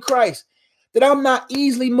me in Christ, that I'm not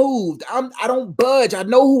easily moved. I don't budge. I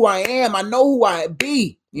know who I am. I know who I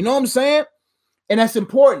be. You know what I'm saying? And that's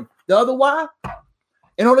important. The other why?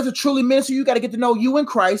 In order to truly minister, you got to get to know you in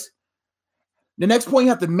Christ. The next point, you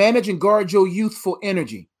have to manage and guard your youthful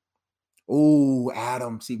energy. Oh,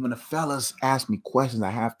 Adam. See, when the fellas ask me questions, I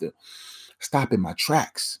have to stop in my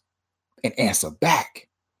tracks and answer back.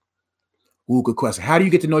 Ooh, good question. How do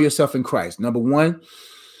you get to know yourself in Christ? Number one,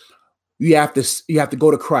 you have to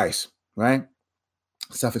go to Christ, right?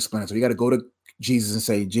 Self-explanatory. You got to go to Jesus and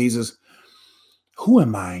say, Jesus, who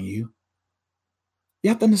am I in you? You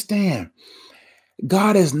have to understand,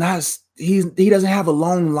 God is not, he doesn't have a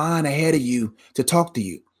long line ahead of you to talk to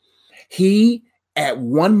you. He, at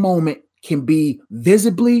one moment, can be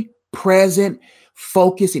visibly present,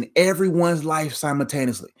 focused in everyone's life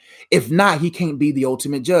simultaneously. If not, he can't be the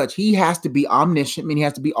ultimate judge. He has to be omniscient, meaning he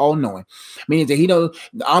has to be all-knowing, meaning that he knows.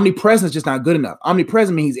 Omnipresence is just not good enough.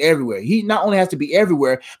 Omnipresent means he's everywhere. He not only has to be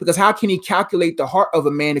everywhere, because how can he calculate the heart of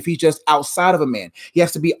a man if he's just outside of a man? He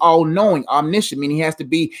has to be all-knowing, omniscient, meaning he has to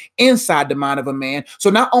be inside the mind of a man. So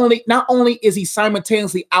not only is he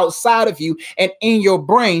simultaneously outside of you and in your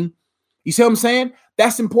brain, you see what I'm saying?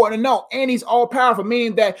 That's important to know. And he's all powerful,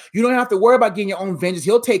 meaning that you don't have to worry about getting your own vengeance.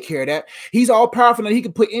 He'll take care of that. He's all powerful, and he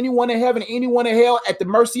can put anyone in heaven, anyone in hell at the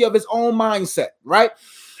mercy of his own mindset, right?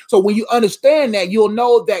 So when you understand that, you'll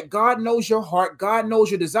know that God knows your heart. God knows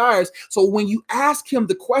your desires. So when you ask him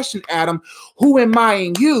the question, Adam, who am I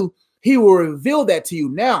in you? He will reveal that to you.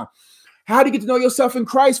 Now, how do you get to know yourself in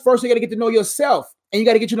Christ? First, you got to get to know yourself, and you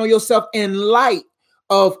got to get to know yourself in light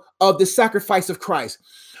of the sacrifice of Christ.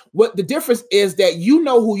 What the difference is that you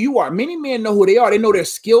know who you are. Many men know who they are. They know their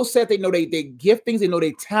skill set. They know their giftings. They know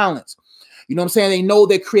their talents. You know what I'm saying? They know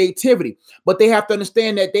their creativity, but they have to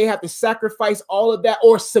understand that they have to sacrifice all of that,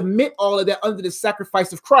 or submit all of that under the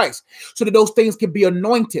sacrifice of Christ, so that those things can be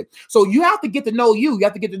anointed. So you have to get to know you. You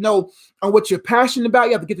have to get to know what you're passionate about.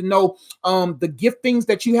 You have to get to know the giftings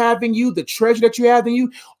that you have in you, the treasure that you have in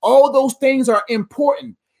you. All those things are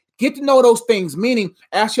important. Get to know those things. Meaning,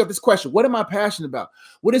 ask yourself this question: what am I passionate about?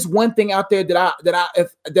 What is one thing out there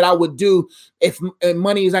that I would do if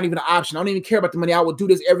money is not even an option? I don't even care about the money. I would do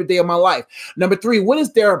this every day of my life. Number 3,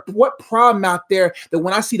 what problem out there that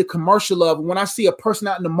when I see the commercial of, when I see a person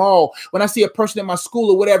out in the mall, when I see a person in my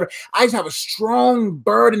school or whatever, I just have a strong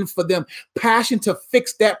burden for them, passion to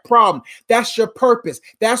fix that problem. That's your purpose.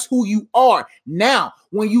 That's who you are. Now,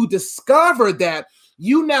 when you discover that,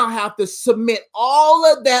 you now have to submit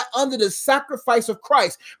all of that under the sacrifice of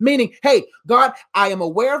Christ. Meaning, hey, God, I am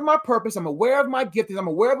aware of my purpose. I'm aware of my giftings. I'm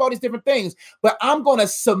aware of all these different things, but I'm going to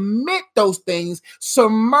submit those things,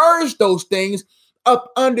 submerge those things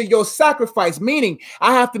up under your sacrifice. Meaning,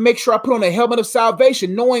 I have to make sure I put on a helmet of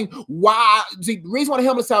salvation, knowing why. The reason why the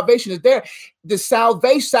helmet of salvation is there, the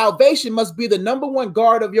salvation must be the number one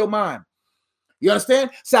guard of your mind. You understand?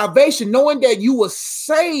 Salvation, knowing that you were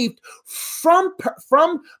saved from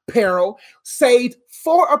peril, saved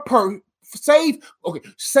saved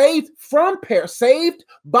from peril, saved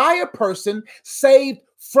by a person, saved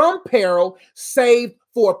from peril, saved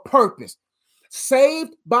for a purpose.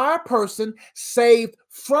 Saved by a person, saved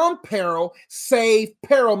from peril. Saved,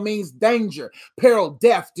 peril means danger, peril,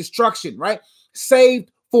 death, destruction, right? Saved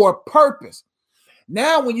for a purpose.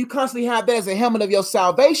 Now, when you constantly have that as a helmet of your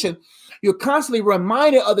salvation, you're constantly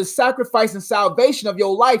reminded of the sacrifice and salvation of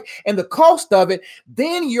your life and the cost of it.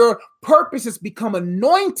 Then your purposes become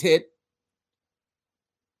anointed,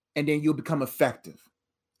 and then you'll become effective.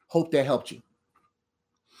 Hope that helped you.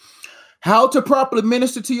 How to properly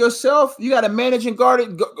minister to yourself? You got to manage and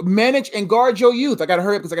guard your youth. I got to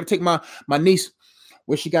hurry up because I got to take my niece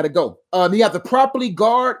where she got to go. You have to properly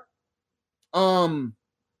guard.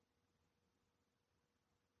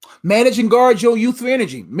 Manage and guard your youthful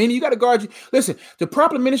energy. Meaning you got to guard you. Listen, to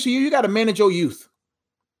properly minister you got to manage your youth.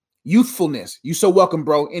 Youthfulness. You so welcome,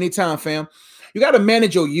 bro. Anytime, fam. You got to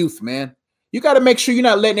manage your youth, man. You got to make sure you're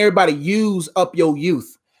not letting everybody use up your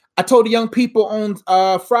youth. I told the young people on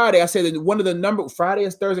Friday, I said that Friday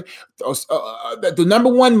is Thursday, the number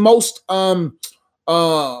one most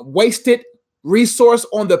wasted resource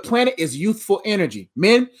on the planet is youthful energy.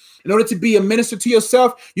 Men, in order to be a minister to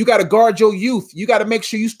yourself, you got to guard your youth. You got to make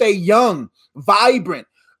sure you stay young, vibrant,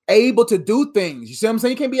 able to do things. You see what I'm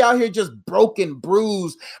saying? You can't be out here just broken,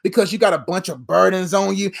 bruised because you got a bunch of burdens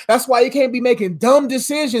on you. That's why you can't be making dumb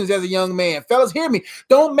decisions as a young man. Fellas, hear me.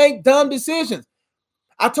 Don't make dumb decisions.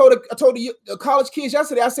 I told the college kids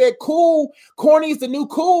yesterday, I said, corny is the new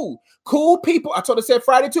cool. Cool people, I said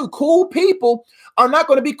Friday too, cool people are not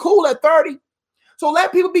going to be cool at 30. So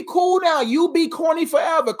let people be cool now. You be corny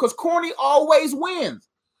forever because corny always wins.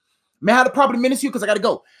 Man, how to properly minister you because I got to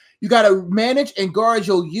go. You got to manage and guard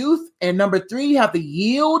your youth. And number 3, you have to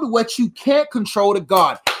yield what you can't control to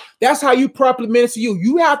God. That's how you properly minister you.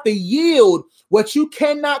 You have to yield what you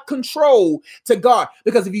cannot control to God.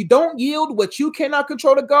 Because if you don't yield what you cannot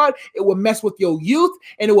control to God, it will mess with your youth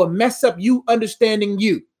and it will mess up you understanding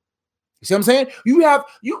you. You see what I'm saying?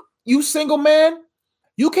 You single man,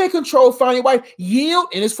 you can't control finding your wife. Yield,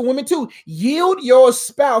 and it's for women too. Yield your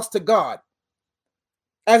spouse to God.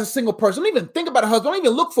 As a single person, don't even think about a husband. Don't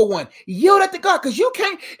even look for one. Yield that to God, because you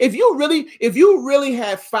can't. If you really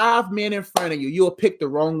had 5 men in front of you, you'll pick the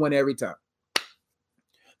wrong one every time.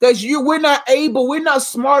 Because we're not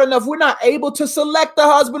smart enough. We're not able to select a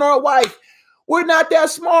husband or a wife. We're not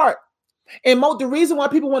that smart. And the reason why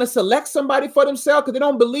people want to select somebody for themselves, because they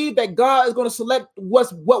don't believe that God is going to select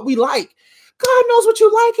what we like. God knows what you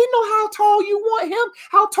like. He knows how tall you want him,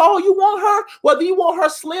 how tall you want her, whether you want her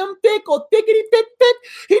slim, thick, or thickety, thick.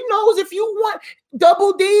 He knows if you want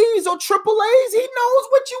double D's or triple A's. He knows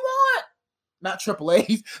what you want. Not triple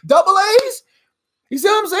A's, double A's. You see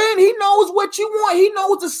what I'm saying? He knows what you want. He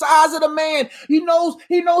knows the size of the man. He knows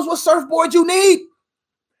what surfboard you need.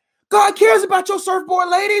 God cares about your surfboard,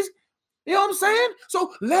 ladies. You know what I'm saying?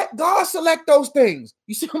 So let God select those things.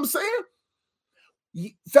 You see what I'm saying?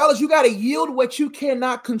 Fellas, you got to yield what you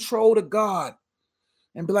cannot control to God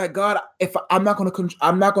and be like, God, if I'm not going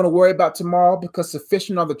to worry about tomorrow because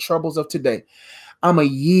sufficient are the troubles of today. I'm going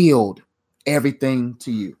to yield everything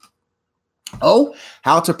to you. Oh,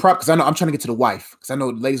 how to prep? Because I know I'm trying to get to the wife. Because I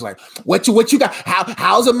know the ladies like, what you got?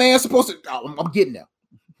 How's a man supposed to? I'm getting there.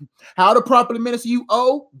 How to properly minister you?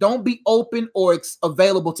 Oh, don't be open or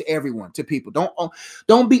available to everyone, to people.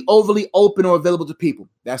 Don't be overly open or available to people.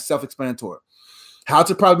 That's self-explanatory. How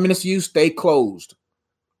to properly minister you? Stay closed.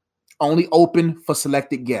 Only open for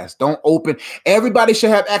selected guests. Don't open. Everybody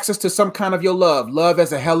should have access to some kind of your love. Love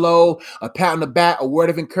as a hello, a pat on the back, a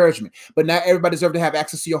word of encouragement. But not everybody deserves to have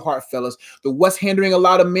access to your heart, fellas. What's hindering a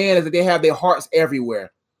lot of men is that they have their hearts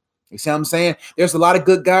everywhere. You see what I'm saying? There's a lot of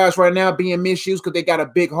good guys right now being misused because they got a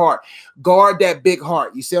big heart. Guard that big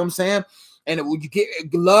heart. You see what I'm saying? And when you get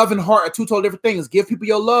love and heart are two totally different things. Give people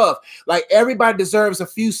your love. Like everybody deserves a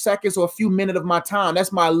few seconds or a few minutes of my time.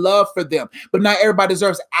 That's my love for them. But not everybody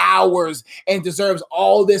deserves hours and deserves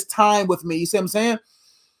all this time with me. You see what I'm saying?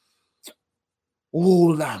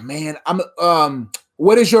 Oh, man.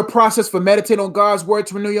 What is your process for meditating on God's word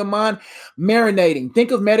to renew your mind? Marinating. Think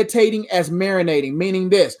of meditating as marinating, meaning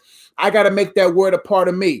this. I got to make that word a part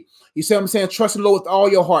of me. You see what I'm saying? Trust in the Lord with all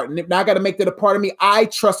your heart. And now I got to make that a part of me. I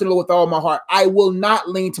trust in the Lord with all my heart. I will not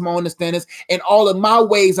lean to my understandings. In all of my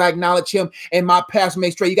ways, I acknowledge him, and my paths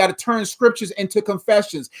make straight. You got to turn scriptures into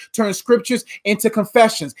confessions. Turn scriptures into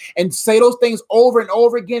confessions. And say those things over and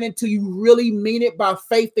over again until you really mean it by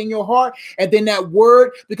faith in your heart. And then that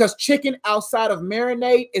word, because chicken outside of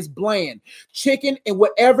marinade is bland. Chicken and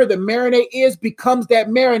whatever the marinade is becomes that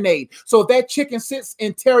marinade. So if that chicken sits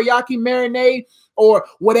in teriyaki marinade, or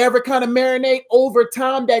whatever kind of marinade, over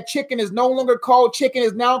time, that chicken is no longer called chicken,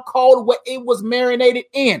 is now called what it was marinated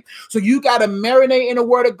in. So you got to marinate in the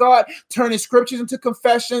word of God, turning scriptures into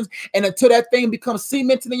confessions, and until that thing becomes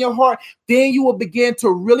cemented in your heart, then you will begin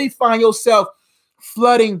to really find yourself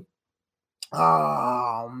flooding.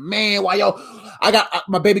 Oh man, why y'all? I got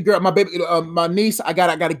my baby girl, my niece. I'm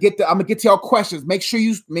gonna get to y'all questions. Make sure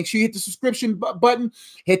you hit the subscription button,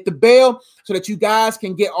 hit the bell, so that you guys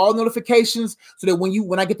can get all notifications. So that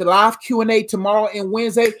when I get the live Q&A tomorrow and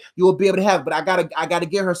Wednesday, you will be able to have it. But I gotta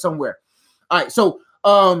get her somewhere. All right, so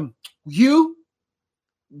you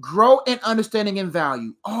grow in understanding and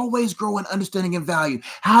value. Always grow in understanding and value.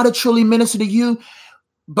 How to truly minister to you.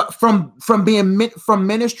 But from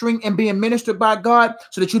ministering and being ministered by God,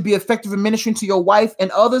 so that you be effective in ministering to your wife and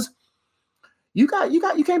others, you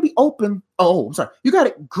can't be open. Oh, I'm sorry. You got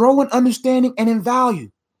to grow in understanding and in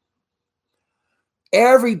value.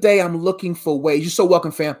 Every day I'm looking for ways. You're so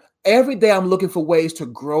welcome, fam. Every day I'm looking for ways to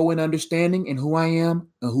grow in understanding in who I am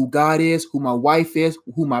and who God is, who my wife is,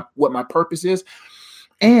 what my purpose is.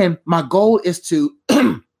 And my goal is to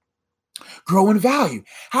grow in value.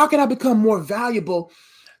 How can I become more valuable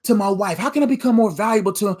to my wife? How can I become more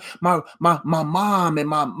valuable to my mom and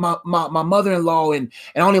my mother-in-law and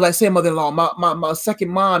I only like saying mother-in-law, my second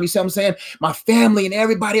mom, you see what I'm saying? My family and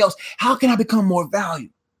everybody else. How can I become more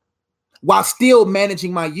valuable while still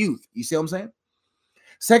managing my youth? You see what I'm saying?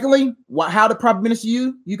 Secondly, how to properly minister to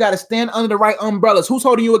you? You got to stand under the right umbrellas. Who's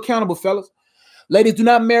holding you accountable, fellas? Ladies, do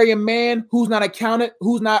not marry a man who's not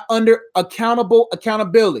under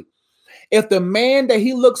accountability. If the man that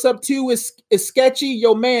he looks up to is sketchy,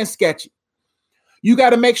 your man's sketchy. You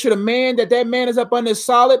got to make sure the man that man is up under is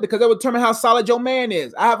solid, because that will determine how solid your man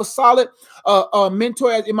is. I have a solid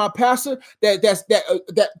mentor in my pastor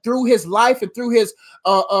that through his life and through his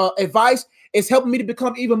advice is helping me to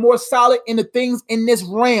become even more solid in the things in this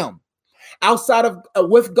realm. Outside of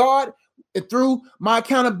with God, and through my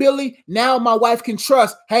accountability, now my wife can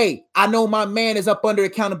trust, hey, I know my man is up under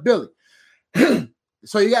accountability.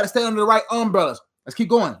 So you got to stay under the right umbrellas. Let's keep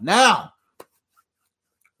going. Now,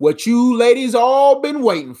 what you ladies all been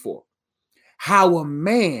waiting for. How a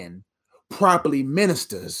man properly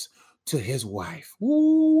ministers to his wife.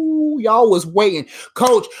 Ooh, y'all was waiting.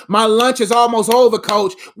 Coach, my lunch is almost over,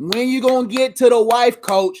 coach. When you going to get to the wife,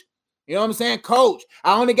 coach? You know what I'm saying? Coach,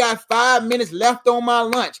 I only got 5 minutes left on my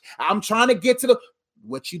lunch. I'm trying to get to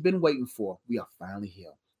what you've been waiting for. We are finally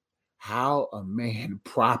here. How a man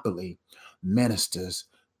properly ministers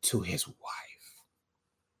to his wife.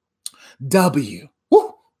 W.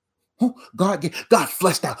 Woo. God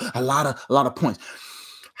fleshed out a lot of points.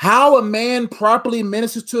 How a man properly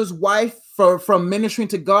ministers to his wife, from ministering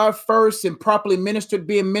to God first and properly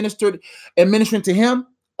being ministered and ministering to him.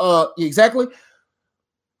 Exactly.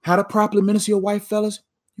 How to properly minister to your wife, fellas?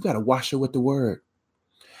 You got to wash her with the word.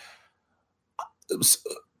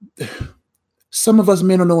 Some of us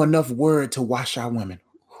men don't know enough word to wash our women.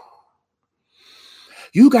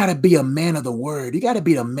 You got to be a man of the word. You got to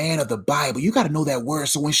be the man of the Bible. You got to know that word.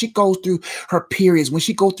 So when she goes through her periods, when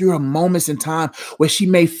she goes through her moments in time where she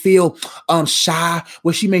may feel shy,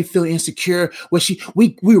 where she may feel insecure, where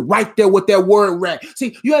we're right there with that word right.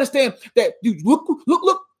 See, you understand that you look,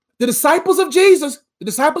 the disciples of Jesus,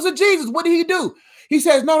 what did he do? He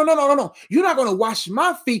says, no. You're not going to wash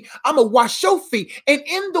my feet. I'm going to wash your feet. And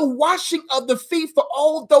in the washing of the feet, for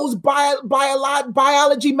all those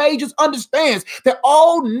biology majors understands that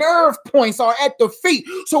all nerve points are at the feet.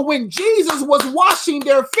 So when Jesus was washing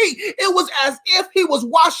their feet, it was as if he was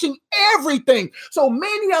washing everything. So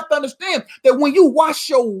men, you have to understand that when you wash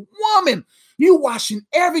your woman, you washing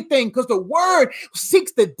everything, because the word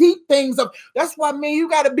seeks the deep things of. That's why, man, you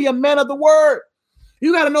got to be a man of the word.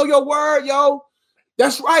 You got to know your word, yo.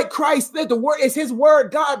 That's right. Christ, the word is his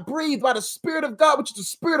word. God breathed by the Spirit of God, which is the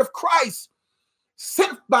Spirit of Christ,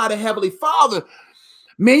 sent by the Heavenly Father.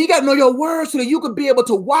 Man, you got to know your word so that you could be able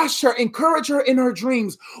to wash her, encourage her in her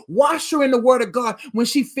dreams, wash her in the word of God when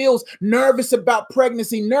she feels nervous about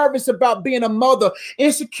pregnancy, nervous about being a mother,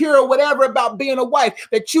 insecure or whatever about being a wife,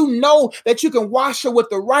 that you know that you can wash her with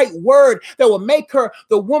the right word that will make her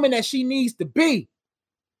the woman that she needs to be.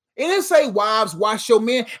 It didn't say wives, wash your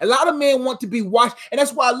men. A lot of men want to be washed. And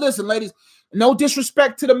that's why, listen, ladies, no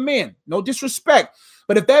disrespect to the men, no disrespect.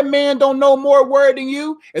 But if that man don't know more word than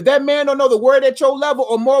you, if that man don't know the word at your level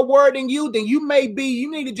or more word than you, then you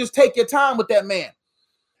need to just take your time with that man.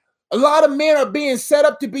 A lot of men are being set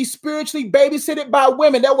up to be spiritually babysitted by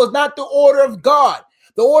women. That was not the order of God.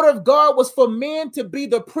 The order of God was for men to be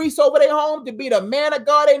the priest over their home, to be the man of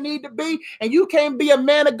God they need to be. And you can't be a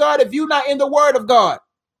man of God if you're not in the word of God.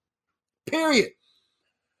 Period.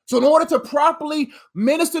 So in order to properly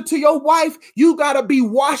minister to your wife, you got to be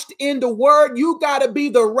washed in the word. You got to be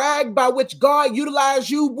the rag by which God utilized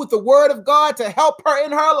you with the word of God to help her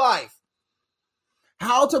in her life.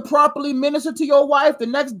 How to properly minister to your wife? The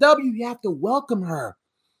next W, you have to welcome her.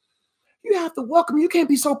 You have to welcome. You can't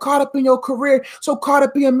be so caught up in your career, so caught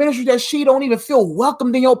up in your ministry that she don't even feel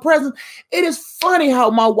welcomed in your presence. It is funny how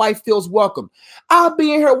my wife feels welcome. I'll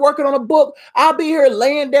be in here working on a book. I'll be here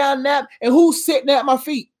laying down nap, and who's sitting at my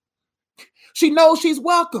feet? She knows she's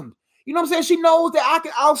welcomed. You know what I'm saying? She knows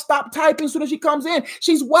that I'll stop typing as soon as she comes in.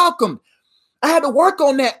 She's welcomed. I had to work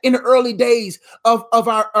on that in the early days of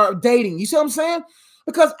our dating. You see what I'm saying?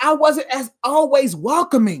 Because I wasn't as always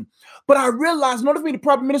welcoming. But I realized in order for me to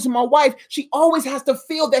properly minister to my wife, she always has to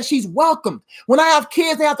feel that she's welcomed. When I have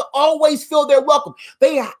kids, they have to always feel they're welcome.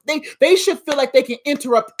 They should feel like they can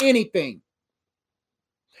interrupt anything.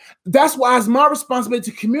 That's why it's my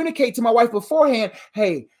responsibility to communicate to my wife beforehand,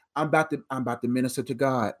 hey, I'm about to minister to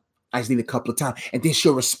God. I just need a couple of times. And then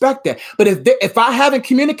she'll respect that. But if I haven't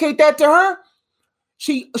communicated that to her,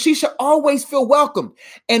 she should always feel welcome.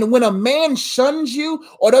 And when a man shuns you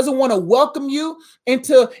or doesn't want to welcome you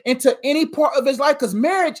into any part of his life, because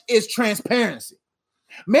marriage is transparency.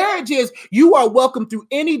 Marriage is you are welcome through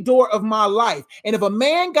any door of my life. And if a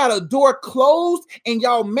man got a door closed and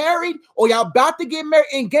y'all married or y'all about to get married,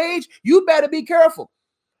 engaged, you better be careful.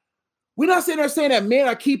 We're not sitting there saying that men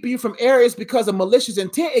are keeping you from areas because of malicious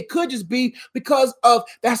intent. It could just be because of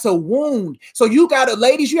that's a wound. So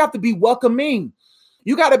ladies, you have to be welcoming.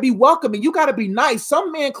 You got to be welcoming. You got to be nice.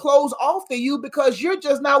 Some men close off to you because you're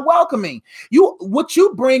just not welcoming. What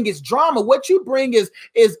you bring is drama. What you bring is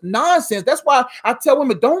nonsense. That's why I tell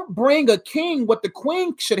women, don't bring a king what the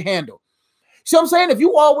queen should handle. See what I'm saying? If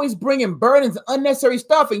you always bringing burdens, unnecessary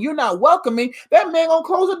stuff, and you're not welcoming, that man gonna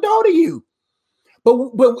close the door to you. But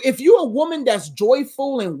if you're a woman that's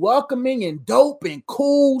joyful and welcoming and dope and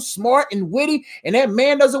cool, smart and witty, and that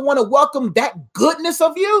man doesn't want to welcome that goodness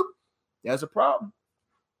of you, there's a problem.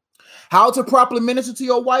 How to properly minister to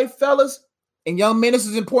your wife, fellas, and young men, this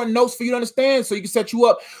is important notes for you to understand so you can set you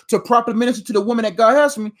up to properly minister to the woman that God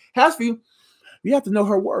has for you. You have to know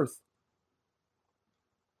her worth.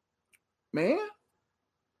 Man,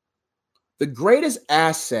 the greatest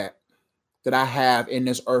asset that I have in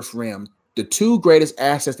this earth realm, the two greatest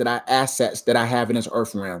assets that I have in this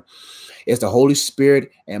earth realm is the Holy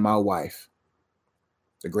Spirit and my wife.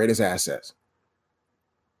 The greatest assets.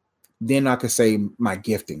 Then I could say my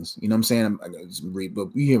giftings. You know what I'm saying?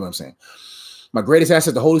 But you hear what I'm saying? My greatest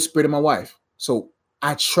asset, the Holy Spirit and my wife. So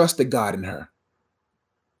I trust the God in her.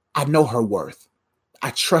 I know her worth. I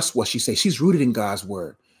trust what she says. She's rooted in God's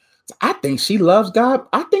word. So I think she loves God.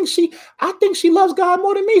 I think she loves God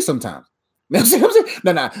more than me sometimes. You know what I'm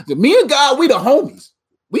saying? No. Me and God, we the homies.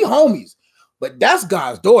 We homies. But that's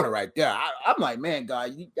God's daughter right there. I'm like, man,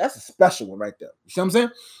 God, that's a special one right there. You see what I'm saying?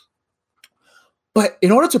 But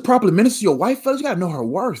in order to properly minister to your wife, fellas, you got to know her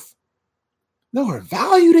worth. Know her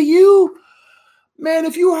value to you. Man,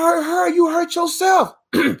 if you hurt her, you hurt yourself.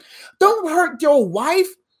 Don't hurt your wife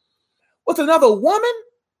with another woman,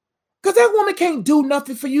 because that woman can't do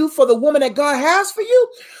nothing for you for the woman that God has for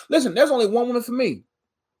you. Listen, there's only one woman for me.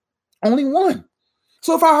 Only one.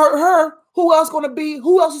 So if I hurt her, who else is going to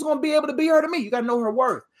be able to be her to me? You got to know her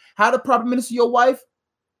worth. How to properly minister to your wife?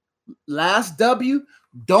 Last W,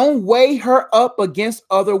 don't weigh her up against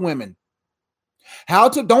other women.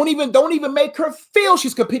 Don't even make her feel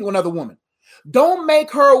she's competing with another woman. Don't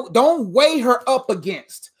weigh her up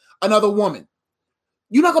against another woman.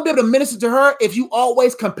 You're not going to be able to minister to her if you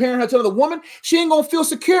always comparing her to another woman. She ain't going to feel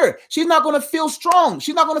secure. She's not going to feel strong.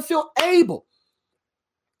 She's not going to feel able.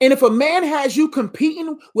 And if a man has you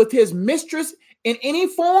competing with his mistress in any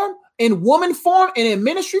form, in woman form and in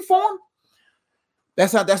ministry form,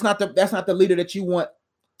 that's not the leader that you want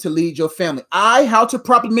to lead your family. How to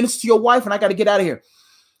properly minister to your wife, and I got to get out of here.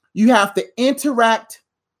 You have to interact.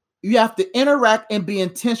 You have to interact and be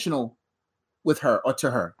intentional with her or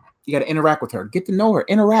to her. You got to interact with her, get to know her,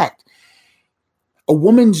 interact. A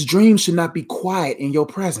woman's dream should not be quiet in your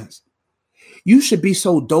presence. You should be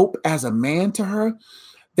so dope as a man to her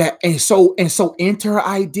and so into her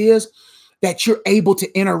ideas that you're able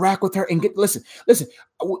to interact with her and listen.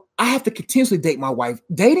 I have to continuously date my wife.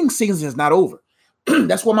 Dating season is not over.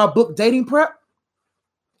 That's why my book, Dating Prep,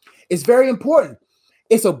 is very important.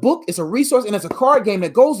 It's a book, it's a resource, and it's a card game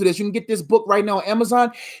that goes with this. You can get this book right now on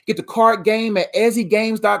Amazon. Get the card game at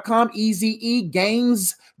ezegames.com,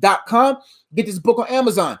 ezegames.com. Get this book on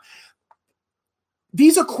Amazon.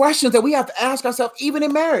 These are questions that we have to ask ourselves, even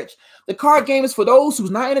in marriage. The card game is for those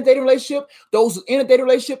who's not in a dating relationship, those who's in a dating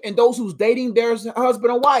relationship, and those who's dating their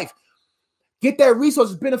husband or wife. Get that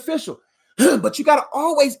resource, it's beneficial. But you got to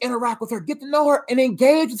always interact with her, get to know her, and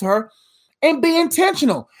engage with her, and be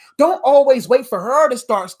intentional. Don't always wait for her to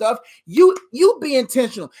start stuff. You be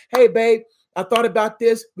intentional. Hey, babe, I thought about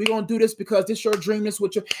this. We're going to do this because this your dream, this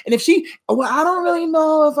what you. And if she, well, I don't really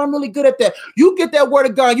know if I'm really good at that. You get that word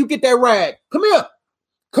of God. You get that rag. Come here.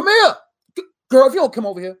 Come here. Girl, if you don't come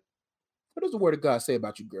over here, what does the word of God say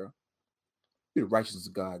about you, girl? You're the righteousness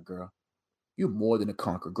of God, girl. You're more than a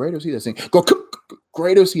conqueror. Greater is he that's in you.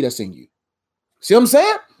 Greater is he that's in you. See what I'm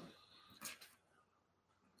saying?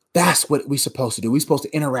 That's what we're supposed to do. We're supposed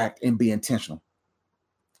to interact and be intentional.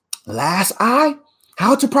 Last I,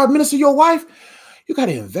 how to properly minister to your wife? You got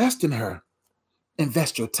to invest in her.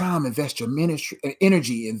 Invest your time, invest your ministry,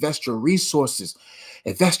 energy, invest your resources,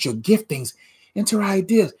 invest your giftings into her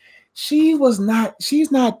ideas. She's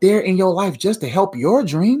not there in your life just to help your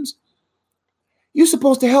dreams. You're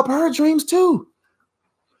supposed to help her dreams too.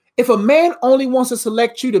 If a man only wants to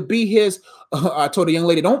select you to be his, I told a young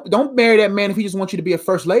lady, don't marry that man if he just wants you to be a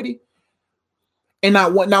first lady and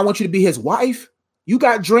not want you to be his wife. You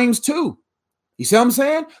got dreams too. You see what I'm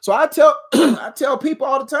saying? So I tell people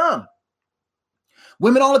all the time,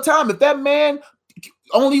 women all the time, if that man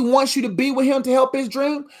only wants you to be with him to help his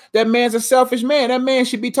dream, that man's a selfish man. That man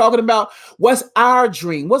should be talking about what's our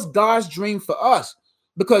dream, what's God's dream for us,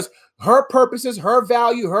 because her purposes, her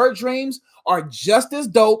value, her dreams are just as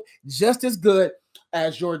dope, just as good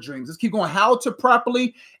as your dreams. Let's keep going. How to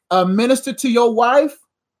properly minister to your wife.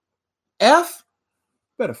 F,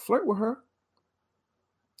 better flirt with her.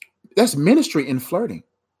 That's ministry in flirting.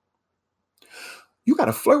 You got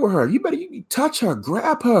to flirt with her. You better touch her,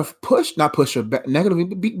 grab her, not push her back negatively,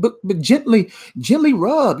 but gently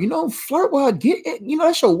rub, flirt with her. Get it,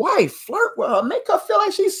 that's your wife. Flirt with her. Make her feel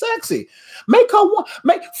like she's sexy. Flirt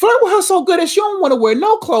with her so good that she don't want to wear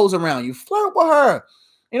no clothes around you. Flirt with her.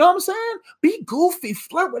 You know what I'm saying? Be goofy.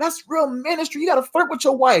 Flirt with, that's real ministry. You got to flirt with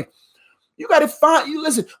your wife. You got to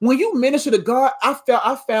listen, when you minister to God, I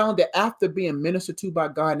found that after being ministered to by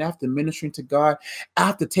God and after ministering to God,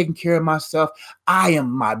 after taking care of myself, I am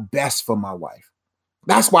my best for my wife.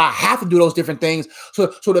 That's why I have to do those different things so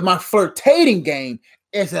that my flirtating game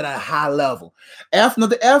is at a high level.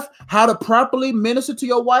 Another F, how to properly minister to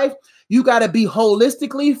your wife. You got to be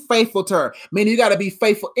holistically faithful to her. Meaning you got to be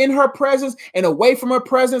faithful in her presence and away from her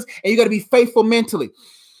presence, and you got to be faithful mentally.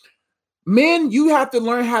 Men, you have to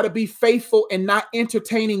learn how to be faithful and not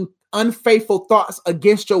entertaining unfaithful thoughts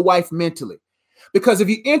against your wife mentally. Because if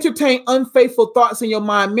you entertain unfaithful thoughts in your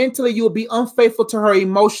mind mentally, you will be unfaithful to her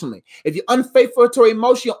emotionally. If you're unfaithful to her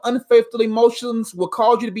emotionally, unfaithful emotions will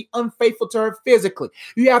cause you to be unfaithful to her physically.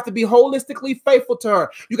 You have to be holistically faithful to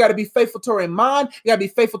her. You got to be faithful to her in mind. You got to be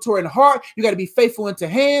faithful to her in heart. You got to be faithful into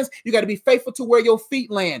hands. You got to be faithful to where your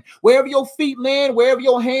feet land. Wherever your feet land, wherever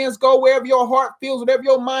your hands go, wherever your heart feels, whatever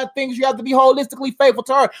your mind thinks, you have to be holistically faithful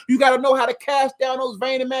to her. You got to know how to cast down those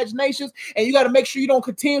vain imaginations, and you got to make sure you don't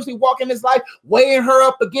continuously walk in this life weighing her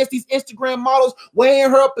up against these Instagram models, weighing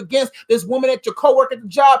her up against this woman at your coworker at the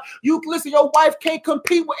job. You listen, your wife can't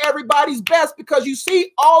compete with everybody's best because you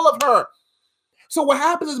see all of her. So what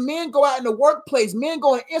happens is men go out in the workplace, men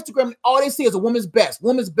go on Instagram, and all they see is a woman's best,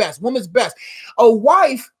 woman's best, woman's best. A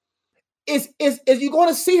wife is you're going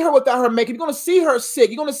to see her without her makeup. You're going to see her sick.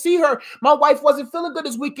 You're going to see her. My wife wasn't feeling good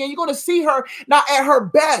this weekend. You're going to see her not at her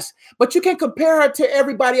best, but you can't compare her to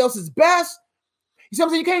everybody else's best. You see what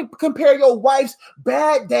I'm saying? You can't compare your wife's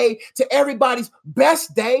bad day to everybody's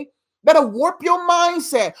best day. Better warp your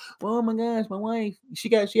mindset. Oh my gosh, my wife, she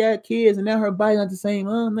had kids and now her body's not the same.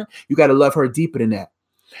 Oh, no. You got to love her deeper than that.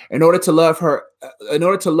 In order to love her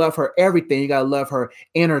everything, you got to love her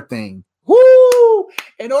inner thing. Woo!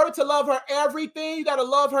 In order to love her everything, you got to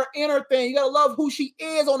love her inner thing. You got to love who she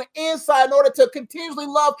is on the inside in order to continuously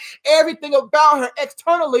love everything about her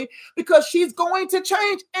externally, because she's going to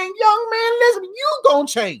change. And young man, listen, you going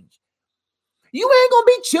to change. You ain't going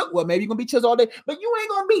to be chill. Well, maybe you're going to be chill all day, but you ain't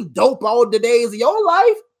going to be dope all the days of your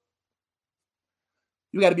life.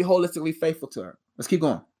 You got to be holistically faithful to her. Let's keep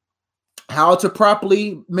going. How to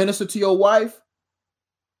properly minister to your wife.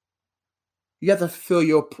 You have to fulfill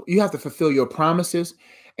your promises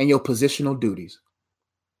and your positional duties.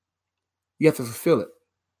 You have to fulfill it.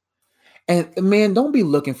 And man, don't be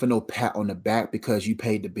looking for no pat on the back because you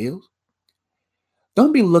paid the bills.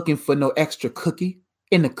 Don't be looking for no extra cookie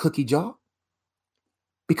in the cookie jar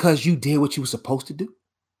because you did what you were supposed to do.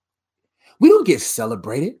 We don't get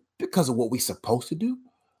celebrated because of what we're supposed to do.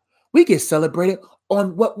 We get celebrated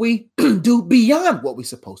on what we do beyond what we're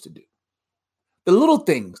supposed to do. The little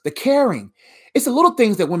things, the caring. It's the little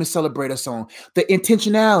things that women celebrate us on. The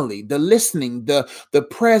intentionality, the listening, the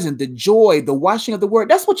present, the joy, the washing of the word.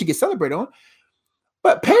 That's what you get celebrated on.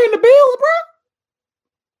 But paying the bills,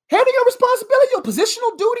 bro, having your responsibility, your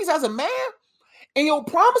positional duties as a man, and your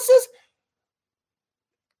promises,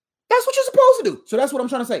 that's what you're supposed to do. So that's what I'm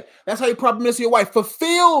trying to say. That's how you properly minister to your wife.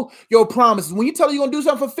 Fulfill your promises. When you tell her you're going to do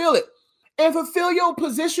something, fulfill it. And fulfill your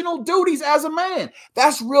positional duties as a man.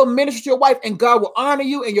 That's real ministry to your wife, and God will honor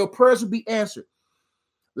you, and your prayers will be answered.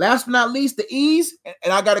 Last but not least, the E's,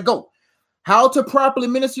 and I got to go. How to properly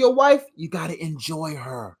minister to your wife? You got to enjoy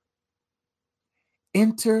her.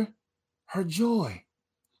 Enter her joy.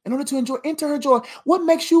 In order to enter her joy, what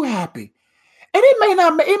makes you happy? And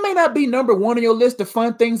it may not be number one on your list of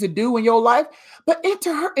fun things to do in your life, but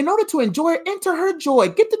enter her. In order to enjoy it, enter her joy.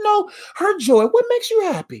 Get to know her joy. What makes you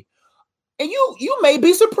happy? And you may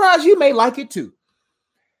be surprised. You may like it too.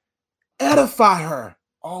 Edify her.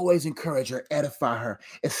 Always encourage her. Edify her.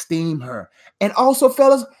 Esteem her. And also,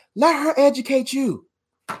 fellas, let her educate you.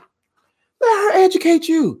 Let her educate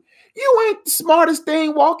you. You ain't the smartest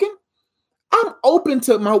thing walking. I'm open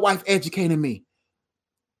to my wife educating me.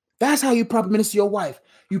 That's how you properly minister to your wife.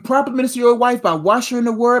 You properly minister to your wife by washing her in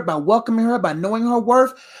the word, by welcoming her, by knowing her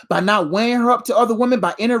worth, by not weighing her up to other women,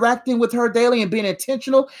 by interacting with her daily and being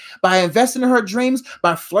intentional, by investing in her dreams,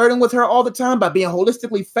 by flirting with her all the time, by being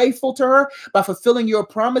holistically faithful to her, by fulfilling your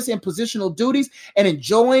promise and positional duties, and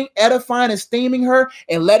enjoying, edifying, esteeming her,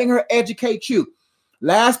 and letting her educate you.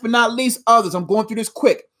 Last but not least, others. I'm going through this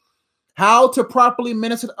quick. How to properly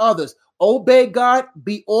minister to others. Obey God,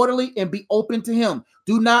 be orderly, and be open to him.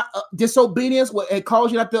 Do not disobedience. It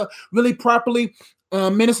calls you not to really properly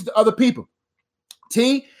minister to other people.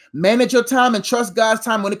 T, manage your time and trust God's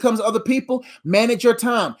time. When it comes to other people, manage your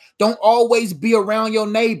time. Don't always be around your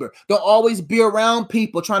neighbor. Don't always be around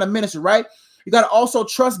people trying to minister, right? You got to also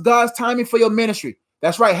trust God's timing for your ministry.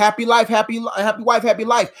 That's right. Happy life, happy wife, happy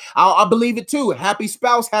life. I believe it too. Happy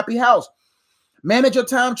spouse, happy house. Manage your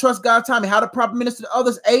time, trust God's timing. How to properly minister to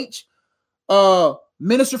others. H,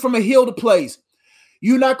 minister from a healed place.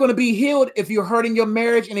 You're not going to be healed if you're hurting your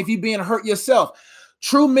marriage and if you're being hurt yourself.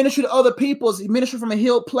 True ministry to other people is ministry from a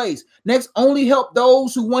healed place. Next, only help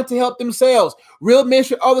those who want to help themselves. Real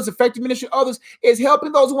ministry to others, effective ministry to others is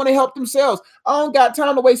helping those who want to help themselves. I don't got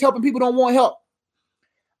time to waste helping people who don't want help.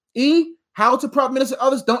 E, how to properly minister to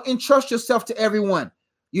others. Don't entrust yourself to everyone.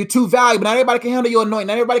 You're too valuable. Not everybody can handle your anointing.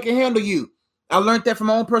 Not everybody can handle you. I learned that from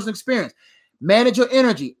my own personal experience. Manage your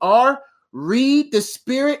energy. R, read the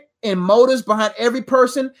spirit and motives behind every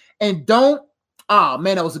person, and don't, oh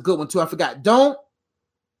man, that was a good one too. I forgot. Don't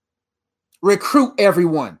recruit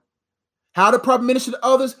everyone. How to properly minister to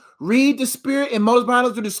others. Read the spirit and motives behind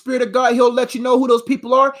us through the spirit of God. He'll let you know who those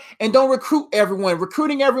people are, and don't recruit everyone.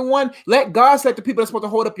 Recruiting everyone, let God select the people that's supposed to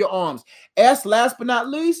hold up your arms. S, last but not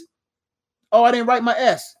least. Oh, I didn't write my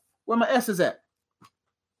S. Where my S is at?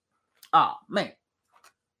 Oh man.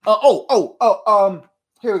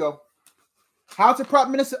 Here we go. How to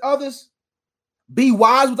properly minister to others. Be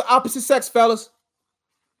wise with the opposite sex, fellas.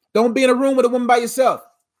 Don't be in a room with a woman by yourself.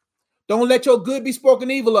 Don't let your good be spoken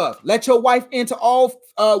evil of. Let your wife into all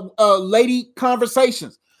lady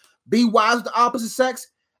conversations. Be wise with the opposite sex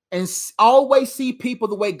and always see people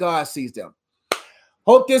the way God sees them.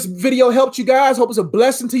 Hope this video helped you guys. Hope it's a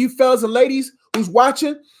blessing to you fellas and ladies who's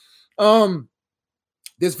watching.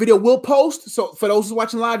 This video will post. So for those who's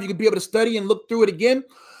watching live, you can be able to study and look through it again.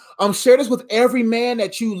 Share this with every man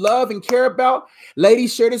that you love and care about.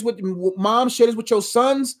 Ladies, share this with moms. Share this with your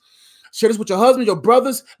sons. Share this with your husband, your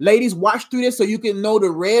brothers. Ladies, watch through this so you can know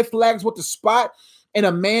the red flags, what to spot in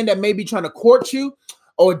a man that may be trying to court you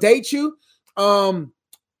or date you.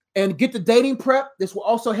 And get the dating prep. This will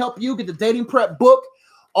also help you get the dating prep book.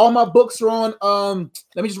 All my books are on.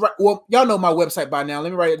 Let me just write. Well, y'all know my website by now.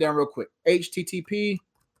 Let me write it down real quick. HTTP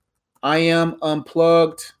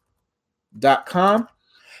IamUnplugged.com.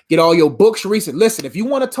 Get all your books recent. Listen, if you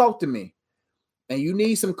want to talk to me and you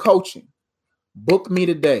need some coaching, book me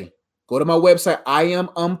today. Go to my website,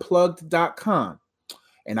 IamUnplugged.com,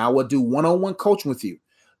 and I will do one-on-one coaching with you.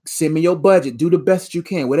 Send me your budget. Do the best that you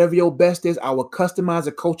can. Whatever your best is, I will customize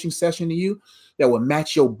a coaching session to you that will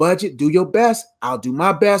match your budget. Do your best. I'll do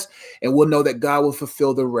my best, and we'll know that God will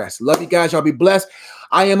fulfill the rest. Love you guys. Y'all be blessed.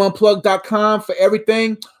 IamUnplugged.com for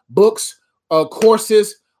everything. Books,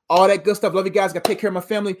 courses, all that good stuff. Love you guys. Got to take care of my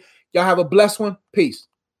family. Y'all have a blessed one. Peace.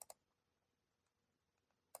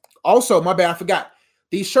 Also, my bad, I forgot.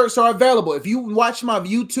 These shirts are available. If you watch my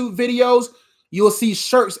YouTube videos, you will see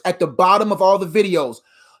shirts at the bottom of all the videos.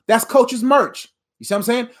 That's Coach's merch. You see what I'm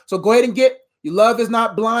saying? So go ahead and get Your Love Is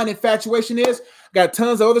Not Blind, Infatuation Is. Got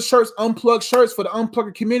tons of other shirts, unplugged shirts for the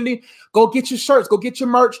unplugged community. Go get your shirts. Go get your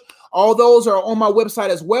merch. All those are on my website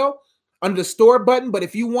as well under the store button. But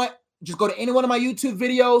if you want, just go to any one of my YouTube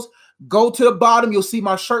videos. Go to the bottom. You'll see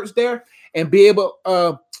my shirts there and be able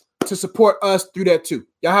to support us through that too.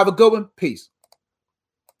 Y'all have a good one. Peace.